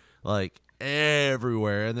everywhere, like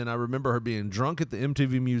everywhere, and then I remember her being drunk at the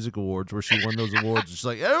MTV Music Awards where she won those awards. She's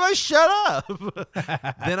like, "Everybody, shut up!"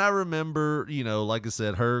 Then I remember, like I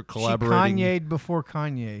said, her collaborating. She Kanye'd before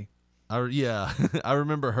Kanye. I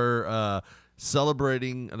remember her.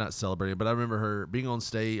 Not celebrating, but I remember her being on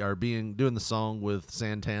stage or doing the song with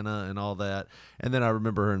Santana and all that. And then I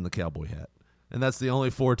remember her in the cowboy hat. And that's the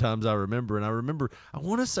only 4 times I remember. And I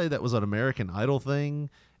want to say that was an American Idol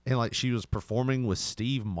thing. And like she was performing with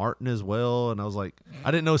Steve Martin as well. And I was like,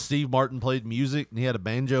 I didn't know Steve Martin played music and he had a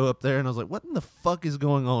banjo up there. And I was like, what in the fuck is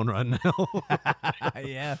going on right now?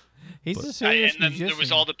 Yeah. He's a serious And then musician. there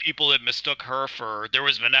was all the people that mistook her there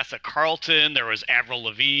was Vanessa Carlton, there was Avril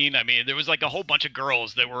Lavigne. I mean, there was like a whole bunch of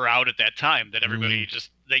girls that were out at that time that everybody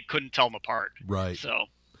they couldn't tell them apart. Right. So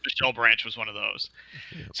Michelle Branch was one of those.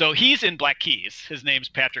 Yep. So he's in Black Keys. His name's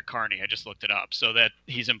Patrick Carney. I just looked it up. So that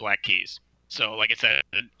he's in Black Keys. So like I said,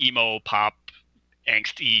 an emo pop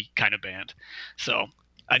angsty kind of band. So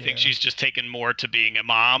I think she's just taken more to being a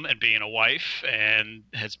mom and being a wife and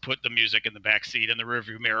has put the music in the back seat in the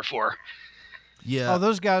rearview mirror for her. Yeah. Oh,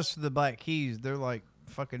 those guys for the Black Keys, they're like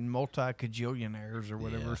fucking multi-cajillionaires or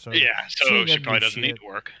whatever. Yeah. So she probably doesn't need to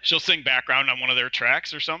work. She'll sing background on one of their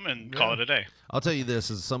tracks or something and call it a day. I'll tell you this,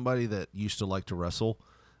 as somebody that used to like to wrestle,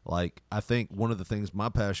 like I think one of the things my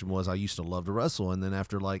passion was I used to love to wrestle. And then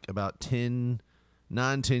after like about 10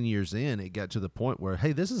 years in, it got to the point where,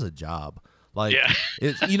 hey, this is a job. Like,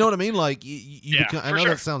 it's, you know what I mean? Like, I know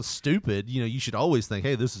that sounds stupid. You should always think,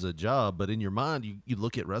 hey, this is a job. But in your mind, you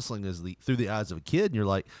look at wrestling as through the eyes of a kid, and you're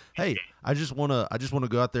like, hey, I just want to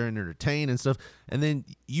go out there and entertain and stuff. And then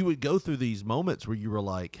you would go through these moments where you were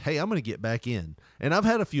like, hey, I'm going to get back in. And I've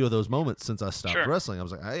had a few of those moments since I stopped wrestling. I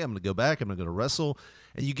was like, hey, I'm going to go back. I'm going to go to wrestle.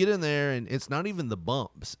 And you get in there, and it's not even the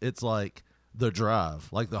bumps. It's like the drive.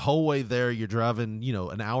 Like the whole way there, you're driving,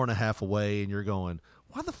 an hour and a half away, and you're going,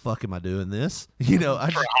 why the fuck am I doing this? For a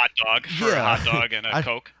hot dog and a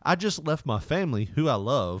Coke. I just left my family, who I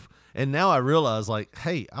love, and now I realize, like,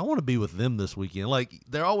 hey, I want to be with them this weekend. Like,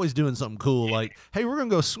 they're always doing something cool. Like, hey, we're gonna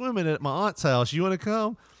go swimming at my aunt's house. You want to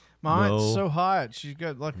come? My aunt's so hot. She's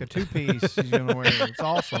got like a 2-piece she's going to wear. It's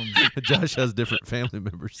awesome. Josh has different family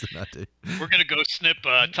members than I do. We're going to go snip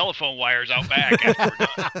telephone wires out back after we're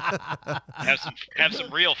done. Have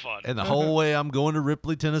some real fun. And the whole way I'm going to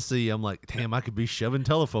Ripley, Tennessee, I'm like, damn, I could be shoving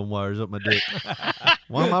telephone wires up my dick.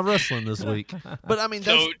 Why am I wrestling this week? But, I mean,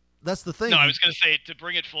 that's the thing. No, I was going to say, to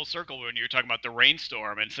bring it full circle, when you were talking about the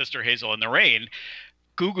Rainstorm and Sister Hazel in the Rain,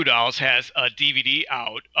 Goo Goo Dolls has a DVD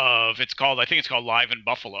out of, I think it's called Live in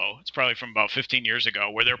Buffalo. It's probably from about 15 years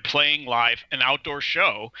ago, where they're playing live an outdoor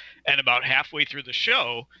show, and about halfway through the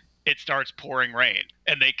show, it starts pouring rain.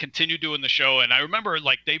 And they continue doing the show, and I remember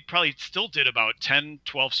like they probably still did about 10,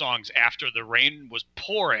 12 songs after the rain was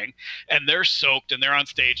pouring, and they're soaked, and they're on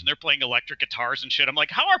stage, and they're playing electric guitars and shit. I'm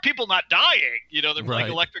like, how are people not dying? They're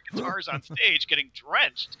playing electric guitars on stage getting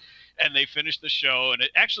drenched. And they finished the show, and it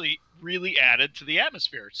actually really added to the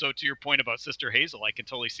atmosphere. So to your point about Sister Hazel, I can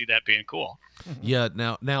totally see that being cool. Yeah,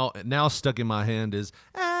 now stuck in my hand is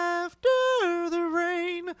After the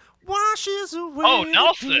Rain Washes Away. Oh,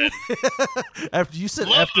 Nelson. After you said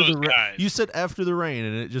you said After the Rain,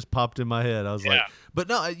 and it just popped in my head. I was like, but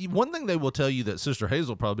no, one thing they will tell you that Sister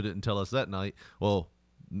Hazel probably didn't tell us that night. Well,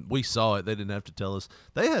 we saw it. They didn't have to tell us.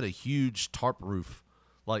 They had a huge tarp roof,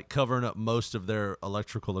 like covering up most of their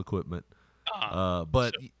electrical equipment.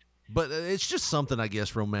 But it's just something, I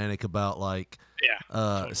guess, romantic about like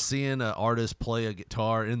Seeing an artist play a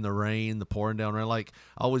guitar in the rain, the pouring down rain. Like,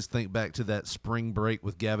 I always think back to that Spring Break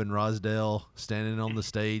with Gavin Rossdale standing on the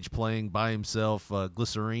stage playing by himself,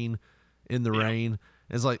 Glycerine in the rain.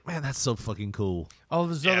 It's like, man, that's so fucking cool. All of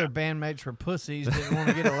his other bandmates were pussies, didn't want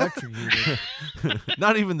to get electrocuted.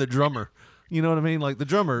 Not even the drummer. You know what I mean? Like the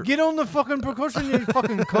drummer. Get on the fucking percussion, you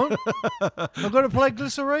fucking cunt. I'm going to play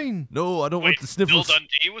Glycerine. No, I don't want the sniffles. Bill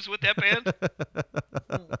Dundee was with that band?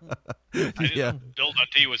 Yeah. Bill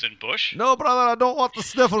Dundee was in Bush? No, brother, I don't want the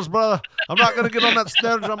sniffles, brother. I'm not going to get on that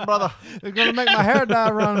snare drum, brother. It's going to make my hair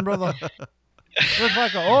dye run, brother. Looks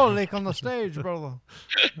like an oil leak on the stage, brother.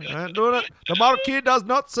 I ain't doing it. The marquee does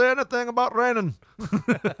not say anything about raining.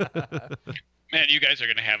 Man, you guys are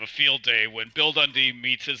going to have a field day when Bill Dundee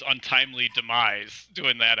meets his untimely demise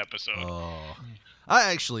doing that episode. Oh.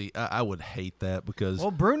 I would hate that because...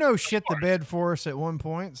 Well, Bruno shit the bed for us at one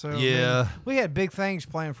point. So yeah. We had big things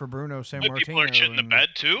planned for Bruno San Martino. People are shitting the bed,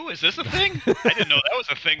 too? Is this a thing? I didn't know that was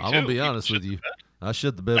a thing, too. I'm going to be honest with you. I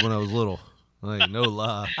shit the bed when I was little. Like, no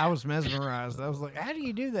lie. I was mesmerized. I was like, how do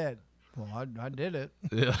you do that? Well, I did it.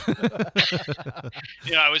 Yeah.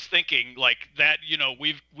 I was thinking like that,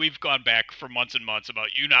 we've gone back for months and months about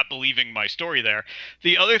you not believing my story there.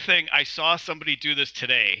 The other thing, I saw somebody do this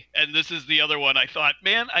today, and this is the other one. I thought,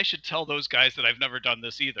 man, I should tell those guys that I've never done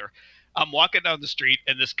this either. I'm walking down the street,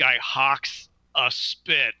 and this guy hawks a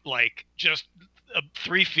spit like just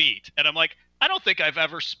 3 feet. And I'm like, I don't think I've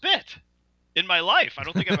ever spit in my life. I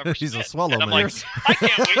don't think I've ever He's spit. a swallow and I'm man. like, I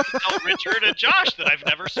can't wait to tell Richard and Josh that I've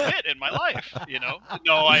never spit in my life.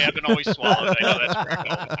 No, I haven't always swallowed. I know that's where I'm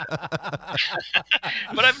going.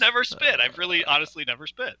 But I've never spit. I've really honestly never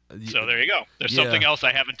spit. So there you go. There's something else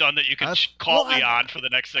I haven't done that you can call me on for the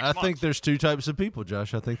next 6 months. I think there's 2 types of people,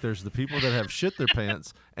 Josh. I think there's the people that have shit their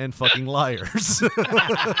pants and fucking liars.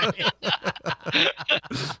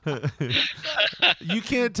 You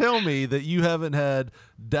can't tell me that you haven't had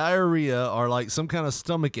diarrhea or like some kind of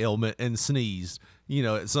stomach ailment and sneezed,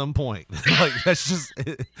 at some point. Like that's just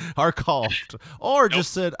or coughed or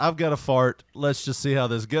just said, I've got a fart. Let's just see how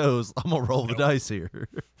this goes. I'm gonna roll the dice here.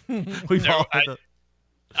 We've all had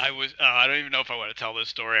I was I don't even know if I want to tell this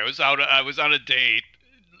story. I was on a date.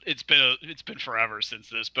 It's been forever since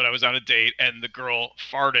this, but I was on a date and the girl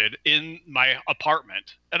farted in my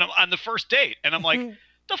apartment, and I'm on the first date, and I'm like,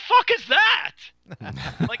 the fuck is that?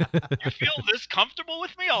 Like, you feel this comfortable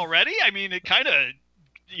with me already? I mean, it kind of,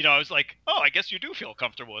 I was like, oh, I guess you do feel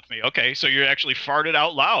comfortable with me. Okay, so you actually farted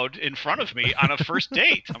out loud in front of me on a first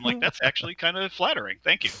date. I'm like, that's actually kind of flattering.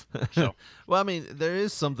 Thank you. So, well, I mean, there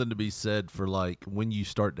is something to be said for like when you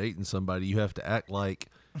start dating somebody, you have to act like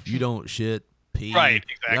you don't shit. Pee. Right,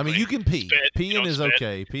 exactly. I mean, you can pee. Spit, Peeing is spit.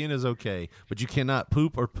 okay. Peeing is okay, but you cannot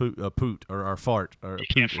poop or poot or fart or You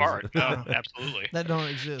poot. can't fart. No, absolutely. That don't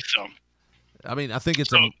exist. So, I mean, I think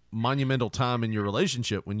it's a monumental time in your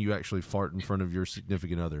relationship when you actually fart in front of your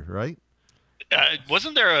significant other, right?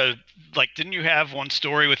 wasn't there didn't you have one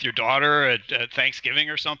story with your daughter at Thanksgiving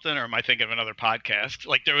or something? Or am I thinking of another podcast?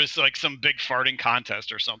 Like there was like some big farting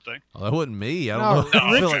contest or something. Oh, that wasn't me. I don't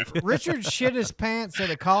know. Richard shit his pants at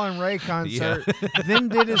a Colin Ray concert, then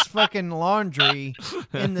did his fucking laundry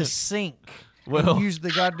in the sink. Well, used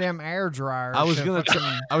the goddamn air dryer. I was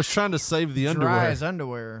trying to save the underwear. Dry his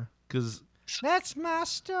underwear. Because that's my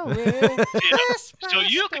story. That's my so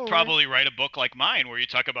you story. could probably write a book like mine where you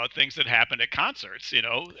talk about things that happened at concerts,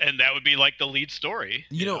 and that would be like the lead story.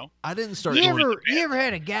 You know? I didn't start. You ever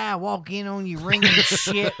had a guy walk in on you wringing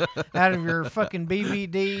shit out of your fucking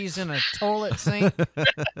BVDs in a toilet sink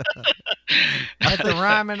at the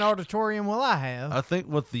Ryman Auditorium? Well, I have. I think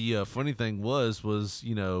what the funny thing was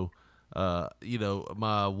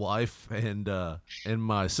my wife and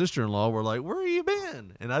my sister-in-law were like, "Where have you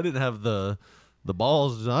been?" And I didn't have the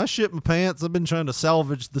balls. I shit my pants. I've been trying to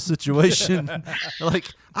salvage the situation.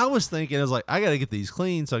 I was thinking, I was like, I got to get these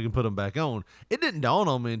clean so I can put them back on. It didn't dawn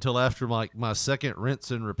on me until after like my second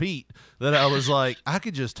rinse and repeat that I was like, I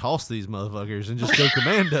could just toss these motherfuckers and just go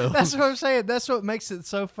commando. That's what I'm saying. That's what makes it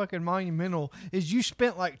so fucking monumental is you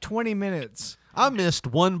spent like 20 minutes. I missed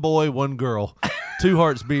One Boy, One Girl, Two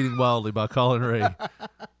Hearts Beating Wildly by Colin Ray.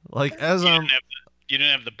 You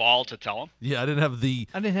didn't have the ball to tell him? Yeah, I didn't have the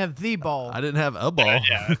ball. I didn't have a ball.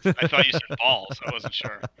 Yeah, I thought you said balls. I wasn't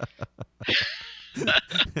sure.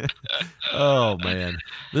 Oh man,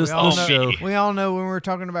 this show. We all know when we're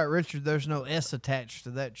talking about Richard, there's no S attached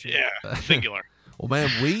to that shit. Yeah, singular. Well, man,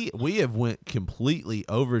 we have went completely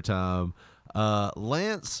overtime.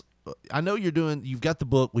 Lance, I know you've got the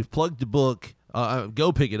book. We've plugged the book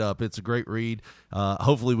Go pick it up. It's a great read.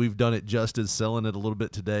 Hopefully we've done it justice, selling it a little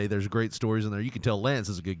bit today. There's great stories in there. You can tell Lance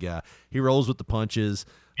is a good guy. He rolls with the punches.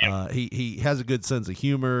 He has a good sense of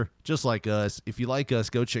humor, just like us. If you like us,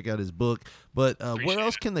 go check out his book. But where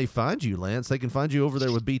else can they find you, Lance? They can find you over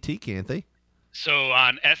there with BT, can't they? So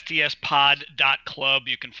on stspod.club,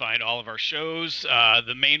 you can find all of our shows.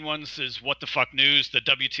 The main ones is What the Fuck News, the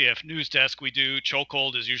WTF News Desk we do.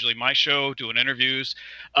 Chokehold is usually my show, doing interviews.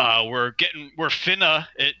 We're finna,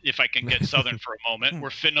 if I can get Southern for a moment, we're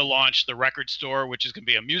finna launch The Record Store, which is going to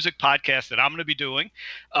be a music podcast that I'm going to be doing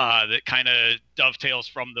that kind of dovetails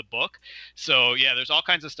from the book. So, yeah, there's all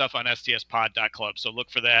kinds of stuff on stspod.club. So look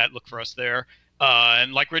for that. Look for us there.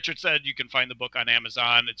 And like Richard said, you can find the book on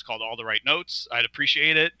Amazon. It's called All the Right Notes. I'd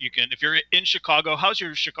appreciate it. You can, if you're in Chicago, how's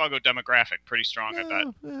your Chicago demographic? Pretty strong, I bet.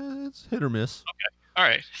 It's hit or miss. Okay. All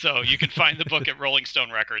right. So you can find the book at Rolling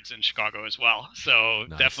Stone Records in Chicago as well. So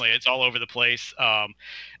Definitely, it's all over the place. And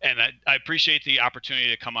I appreciate the opportunity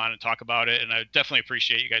to come on and talk about it. And I definitely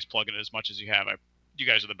appreciate you guys plugging it as much as you have. You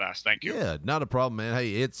guys are the best. Thank you. Yeah, not a problem, man.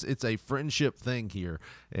 Hey, it's a friendship thing here.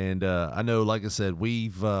 And I know, like I said,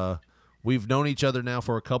 we've known each other now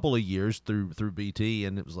for a couple of years through BT,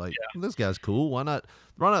 and it was like, this guy's cool. Why not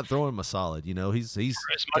throw him a solid? You know, he's as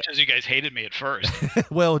much as you guys hated me at first.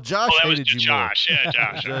 Well, Josh hated you Josh. more. Yeah,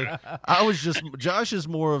 Josh. Okay. Josh is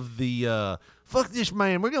more of the fuck this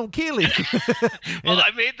man, we're gonna kill him. Well,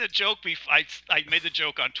 I made the joke. I made the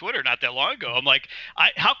joke on Twitter not that long ago. I'm like,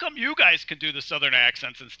 how come you guys can do the Southern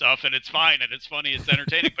accents and stuff, and it's fine and it's funny, it's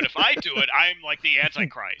entertaining, but if I do it, I'm like the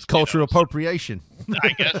Antichrist. It's cultural appropriation. I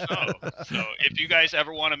guess so. So if you guys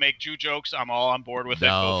ever want to make Jew jokes, I'm all on board with it.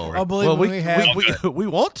 No. Go for it. Believe we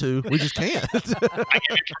want to. We just can't. I give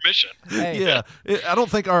you permission. Hey. Yeah, I don't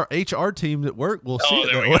think our HR team at work will see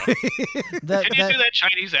it that way. Can you do that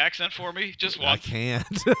Chinese accent for me? Just once. I can't.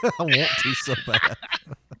 I want to so bad.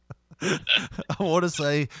 I want to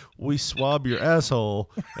say, we swab your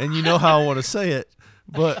asshole, and you know how I want to say it.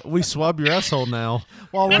 But we swab your asshole now.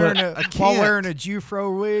 While wearing a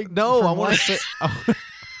Jufro wig. No, I want to say.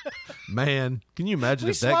 Man, can you imagine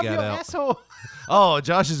if that got out? Asshole. Oh,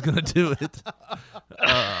 Josh is gonna do it.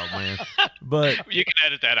 Oh man, but you can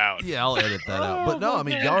edit that out. Yeah, I'll edit that out. But no, I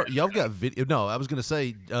mean y'all got video. No, I was gonna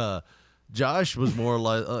say Josh was more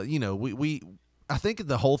like we. I think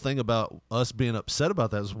the whole thing about us being upset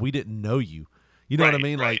about that is we didn't know you. You know what I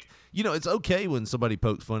mean? Right. Like, it's okay when somebody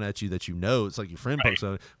pokes fun at you that you know. It's like your friend pokes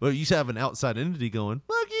fun. But you have an outside entity going,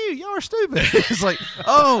 "Fuck you, y'all are stupid." It's like,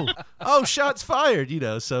 oh, shots fired.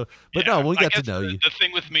 So. But no, we got to know you. The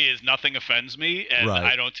thing with me is nothing offends me, and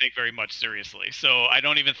I don't take very much seriously. So I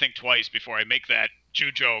don't even think twice before I make that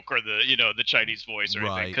Jew joke or the Chinese voice or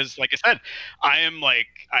anything. Because like I said, I am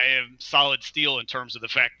solid steel in terms of the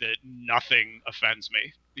fact that nothing offends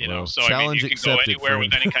me. So I mean, you can go anywhere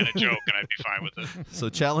with any kind of joke, and I'd be fine with it. So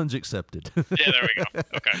challenge accepted. Yeah, there we go.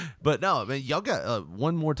 Okay. But no, I mean, y'all got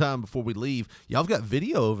one more time before we leave. Y'all got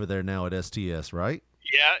video over there now at STS, right?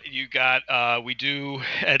 Yeah, you got. We do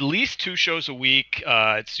at least 2 shows a week.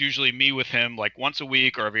 It's usually me with him, like once a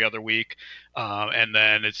week or every other week, and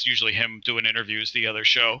then it's usually him doing interviews the other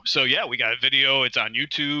show. So yeah, we got video. It's on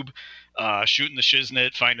YouTube. Shooting the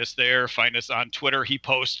Shiznit. Find us there. Find us on Twitter. He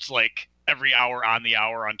posts like every hour on the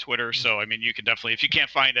hour on Twitter. So I mean, you can definitely, if you can't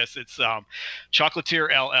find us, it's Chocolatier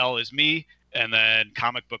LL is me, and then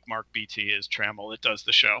Comic Book Mark BT is Trammell that does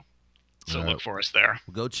the show. So look for us there.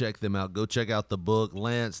 Well, go check them out. Go check out the book.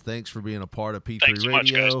 Lance, thanks for being a part of P3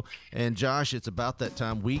 Radio. Much, and Josh, it's about that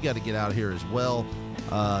time. We got to get out of here as well.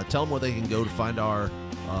 Tell them where they can go to find our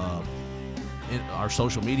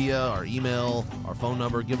social media, our email, our phone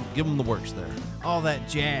number. Give them the works there. All that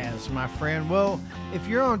jazz, my friend. Well, if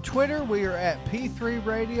you're on Twitter, we are at P3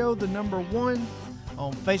 Radio, the number 1.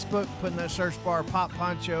 On Facebook, put in that search bar Pop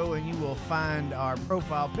Poncho, and you will find our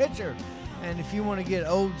profile picture. And if you want to get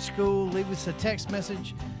old school, leave us a text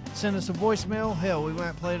message, send us a voicemail. Hell, we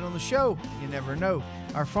might play it on the show. You never know.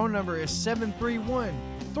 Our phone number is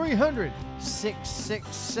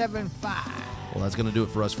 731-300-6675. Well, that's going to do it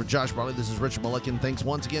for us. For Josh Brawley, this is Richard Mulliken. Thanks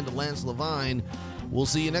once again to Lance Levine. We'll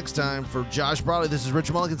see you next time. For Josh Brawley, this is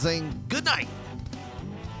Richard Mulliken saying good night.